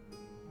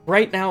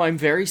 right now I'm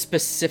very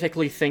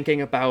specifically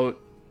thinking about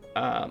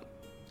Viggo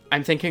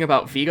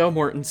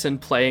Mortensen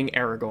playing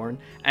Aragorn,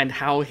 and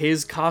how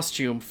his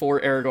costume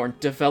for Aragorn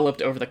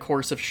developed over the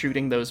course of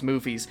shooting those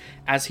movies,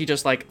 as he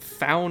just, like,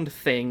 found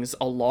things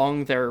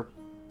along their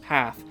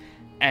path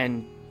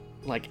and,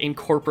 like,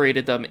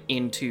 incorporated them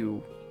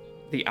into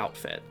the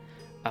outfit.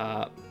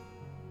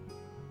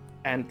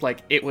 And,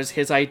 like, it was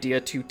his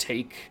idea to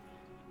take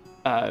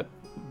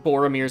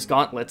Boromir's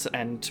gauntlets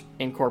and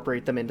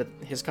incorporate them into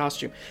his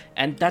costume.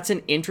 And that's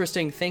an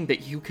interesting thing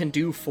that you can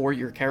do for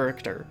your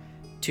character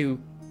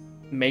to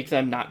make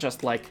them not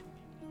just like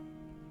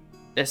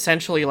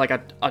essentially like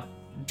a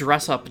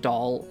dress-up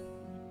doll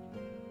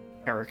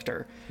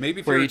character,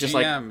 Maybe for where a you just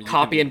GM, like you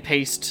copy can- and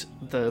paste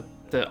the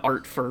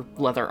art for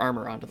leather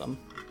armor onto them.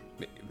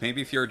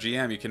 Maybe if you're a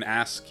GM, you can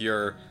ask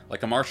your,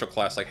 like, a martial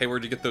class, like, hey,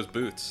 where'd you get those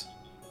boots?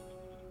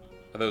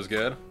 Are those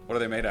good? What are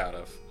they made out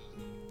of?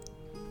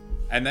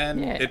 And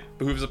then Yeah. it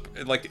behooves,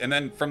 and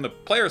then from the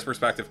player's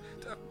perspective,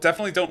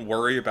 definitely don't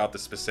worry about the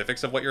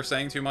specifics of what you're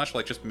saying too much.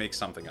 Like, just make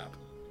something up.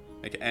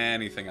 Make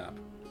anything up.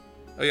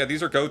 Oh yeah,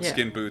 these are goat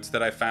skin boots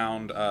that I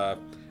found, I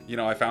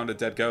found a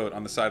dead goat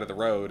on the side of the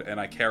road, and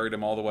I carried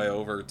him all the way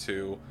over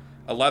to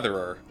a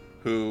leatherer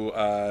who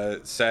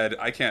said,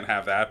 I can't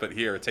have that, but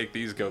here, take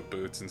these goat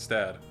boots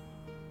instead.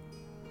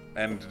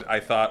 And I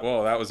thought,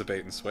 whoa, that was a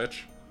bait and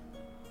switch.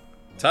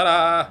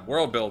 Ta-da!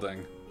 World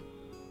building.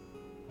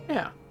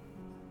 Yeah.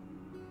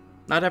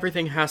 Not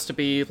everything has to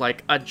be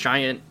like a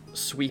giant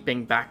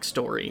sweeping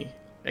backstory.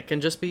 It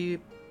can just be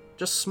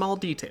just small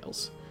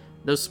details.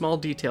 Those small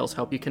details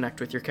help you connect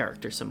with your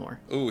character some more.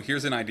 Ooh,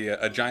 here's an idea.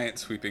 A giant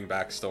sweeping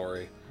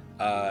backstory.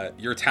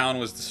 Your town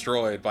was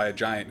destroyed by a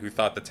giant who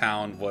thought the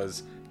town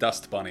was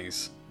dust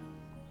bunnies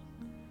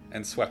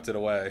and swept it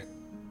away.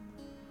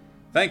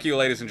 Thank you,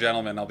 ladies and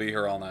gentlemen. I'll be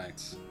here all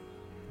night.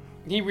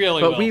 He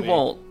really But will we be.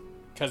 won't.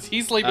 Because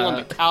he's sleeping on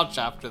the couch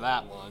after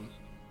that one.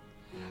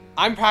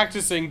 I'm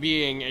practicing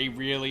being a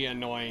really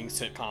annoying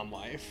sitcom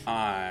wife.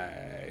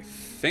 I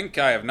think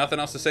I have nothing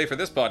else to say for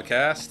this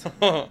podcast.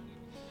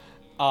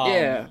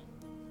 Yeah.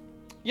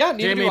 Yeah,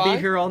 neither Jay do may I.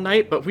 be here all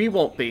night, but we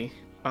won't be.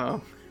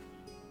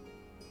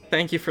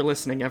 Thank you for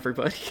listening,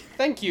 everybody.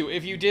 Thank you.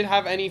 If you did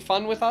have any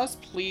fun with us,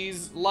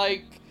 please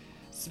like,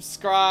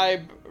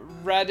 subscribe,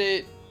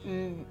 Reddit,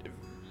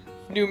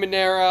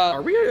 Numenera,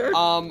 Are we?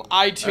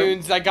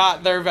 iTunes. I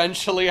got there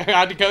eventually. I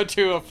had to go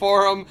to a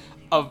forum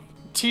of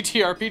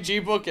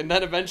TTRPG book, and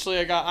then eventually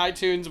I got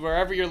iTunes,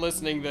 wherever you're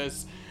listening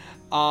this.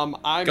 I'm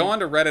Go on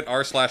to Reddit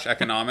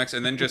r/economics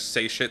and then just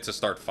say shit to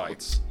start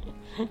fights.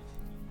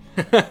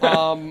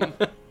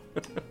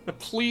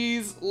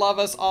 Please love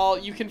us all.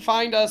 You can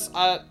find us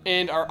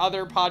and our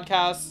other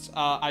podcasts.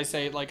 I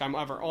say it like I'm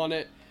ever on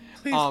it.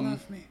 Please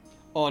love me.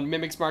 On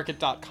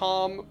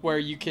mimicsmarket.com, where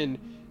you can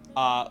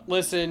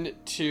listen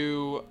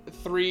to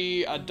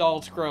 3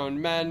 adult grown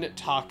men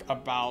talk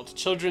about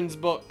children's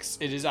books.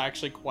 It is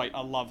actually quite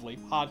a lovely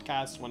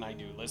podcast when I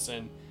do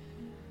listen.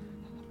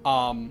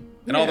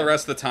 And all the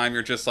rest of the time,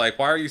 you're just like,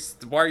 why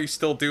are you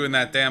still doing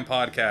that damn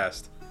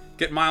podcast?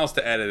 Get Miles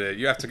to edit it.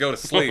 You have to go to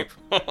sleep.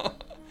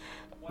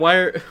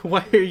 Why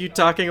are you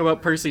talking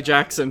about Percy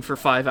Jackson for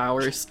 5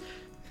 hours?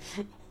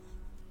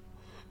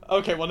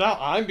 Okay, well now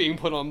I'm being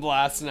put on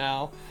blast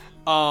now.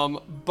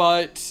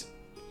 But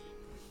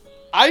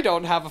I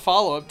don't have a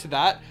follow-up to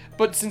that.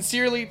 But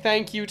sincerely,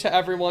 thank you to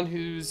everyone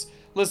who's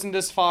listened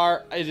this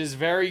far. It is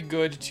very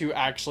good to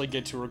actually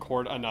get to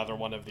record another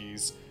one of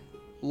these.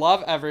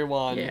 Love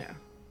everyone. Yeah.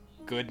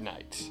 Good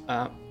night.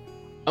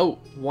 Oh,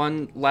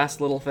 one last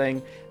little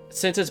thing.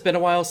 Since it's been a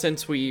while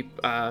since we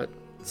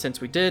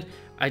did,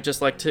 I'd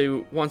just like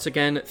to once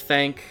again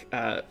thank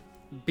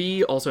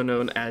B, also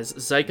known as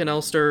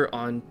Zykenelster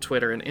on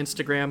Twitter and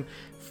Instagram,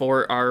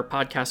 for our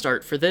podcast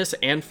art for this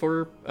and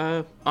for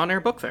On Air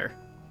Book Fair.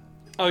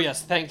 Oh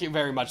yes, thank you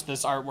very much.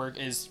 This artwork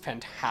is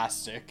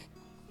fantastic.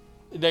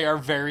 They are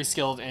very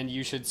skilled, and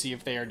you should see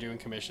if they are doing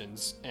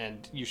commissions,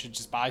 and you should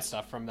just buy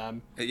stuff from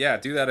them. Yeah,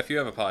 do that if you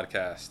have a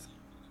podcast.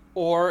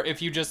 Or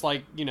if you just,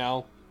 like, you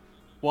know,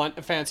 want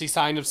a fancy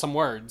sign of some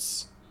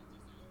words.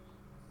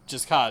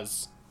 Just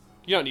cause.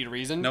 You don't need a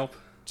reason. Nope.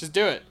 Just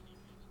do it.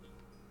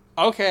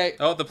 Okay.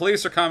 Oh, the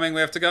police are coming.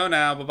 We have to go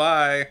now.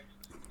 Bye-bye.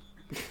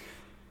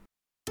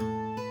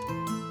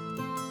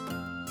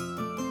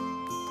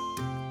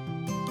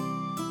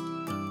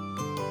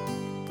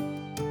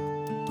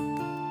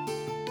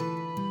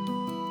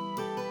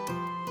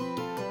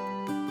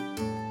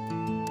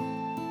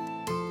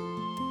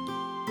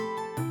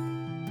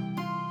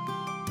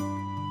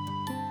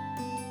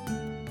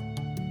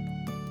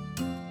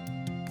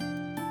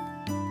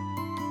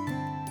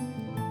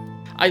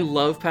 I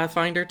love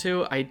Pathfinder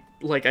 2. I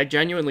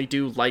genuinely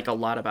do like a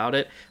lot about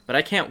it, but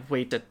I can't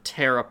wait to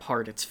tear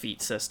apart its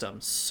feat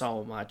system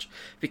so much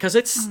because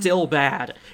it's still bad.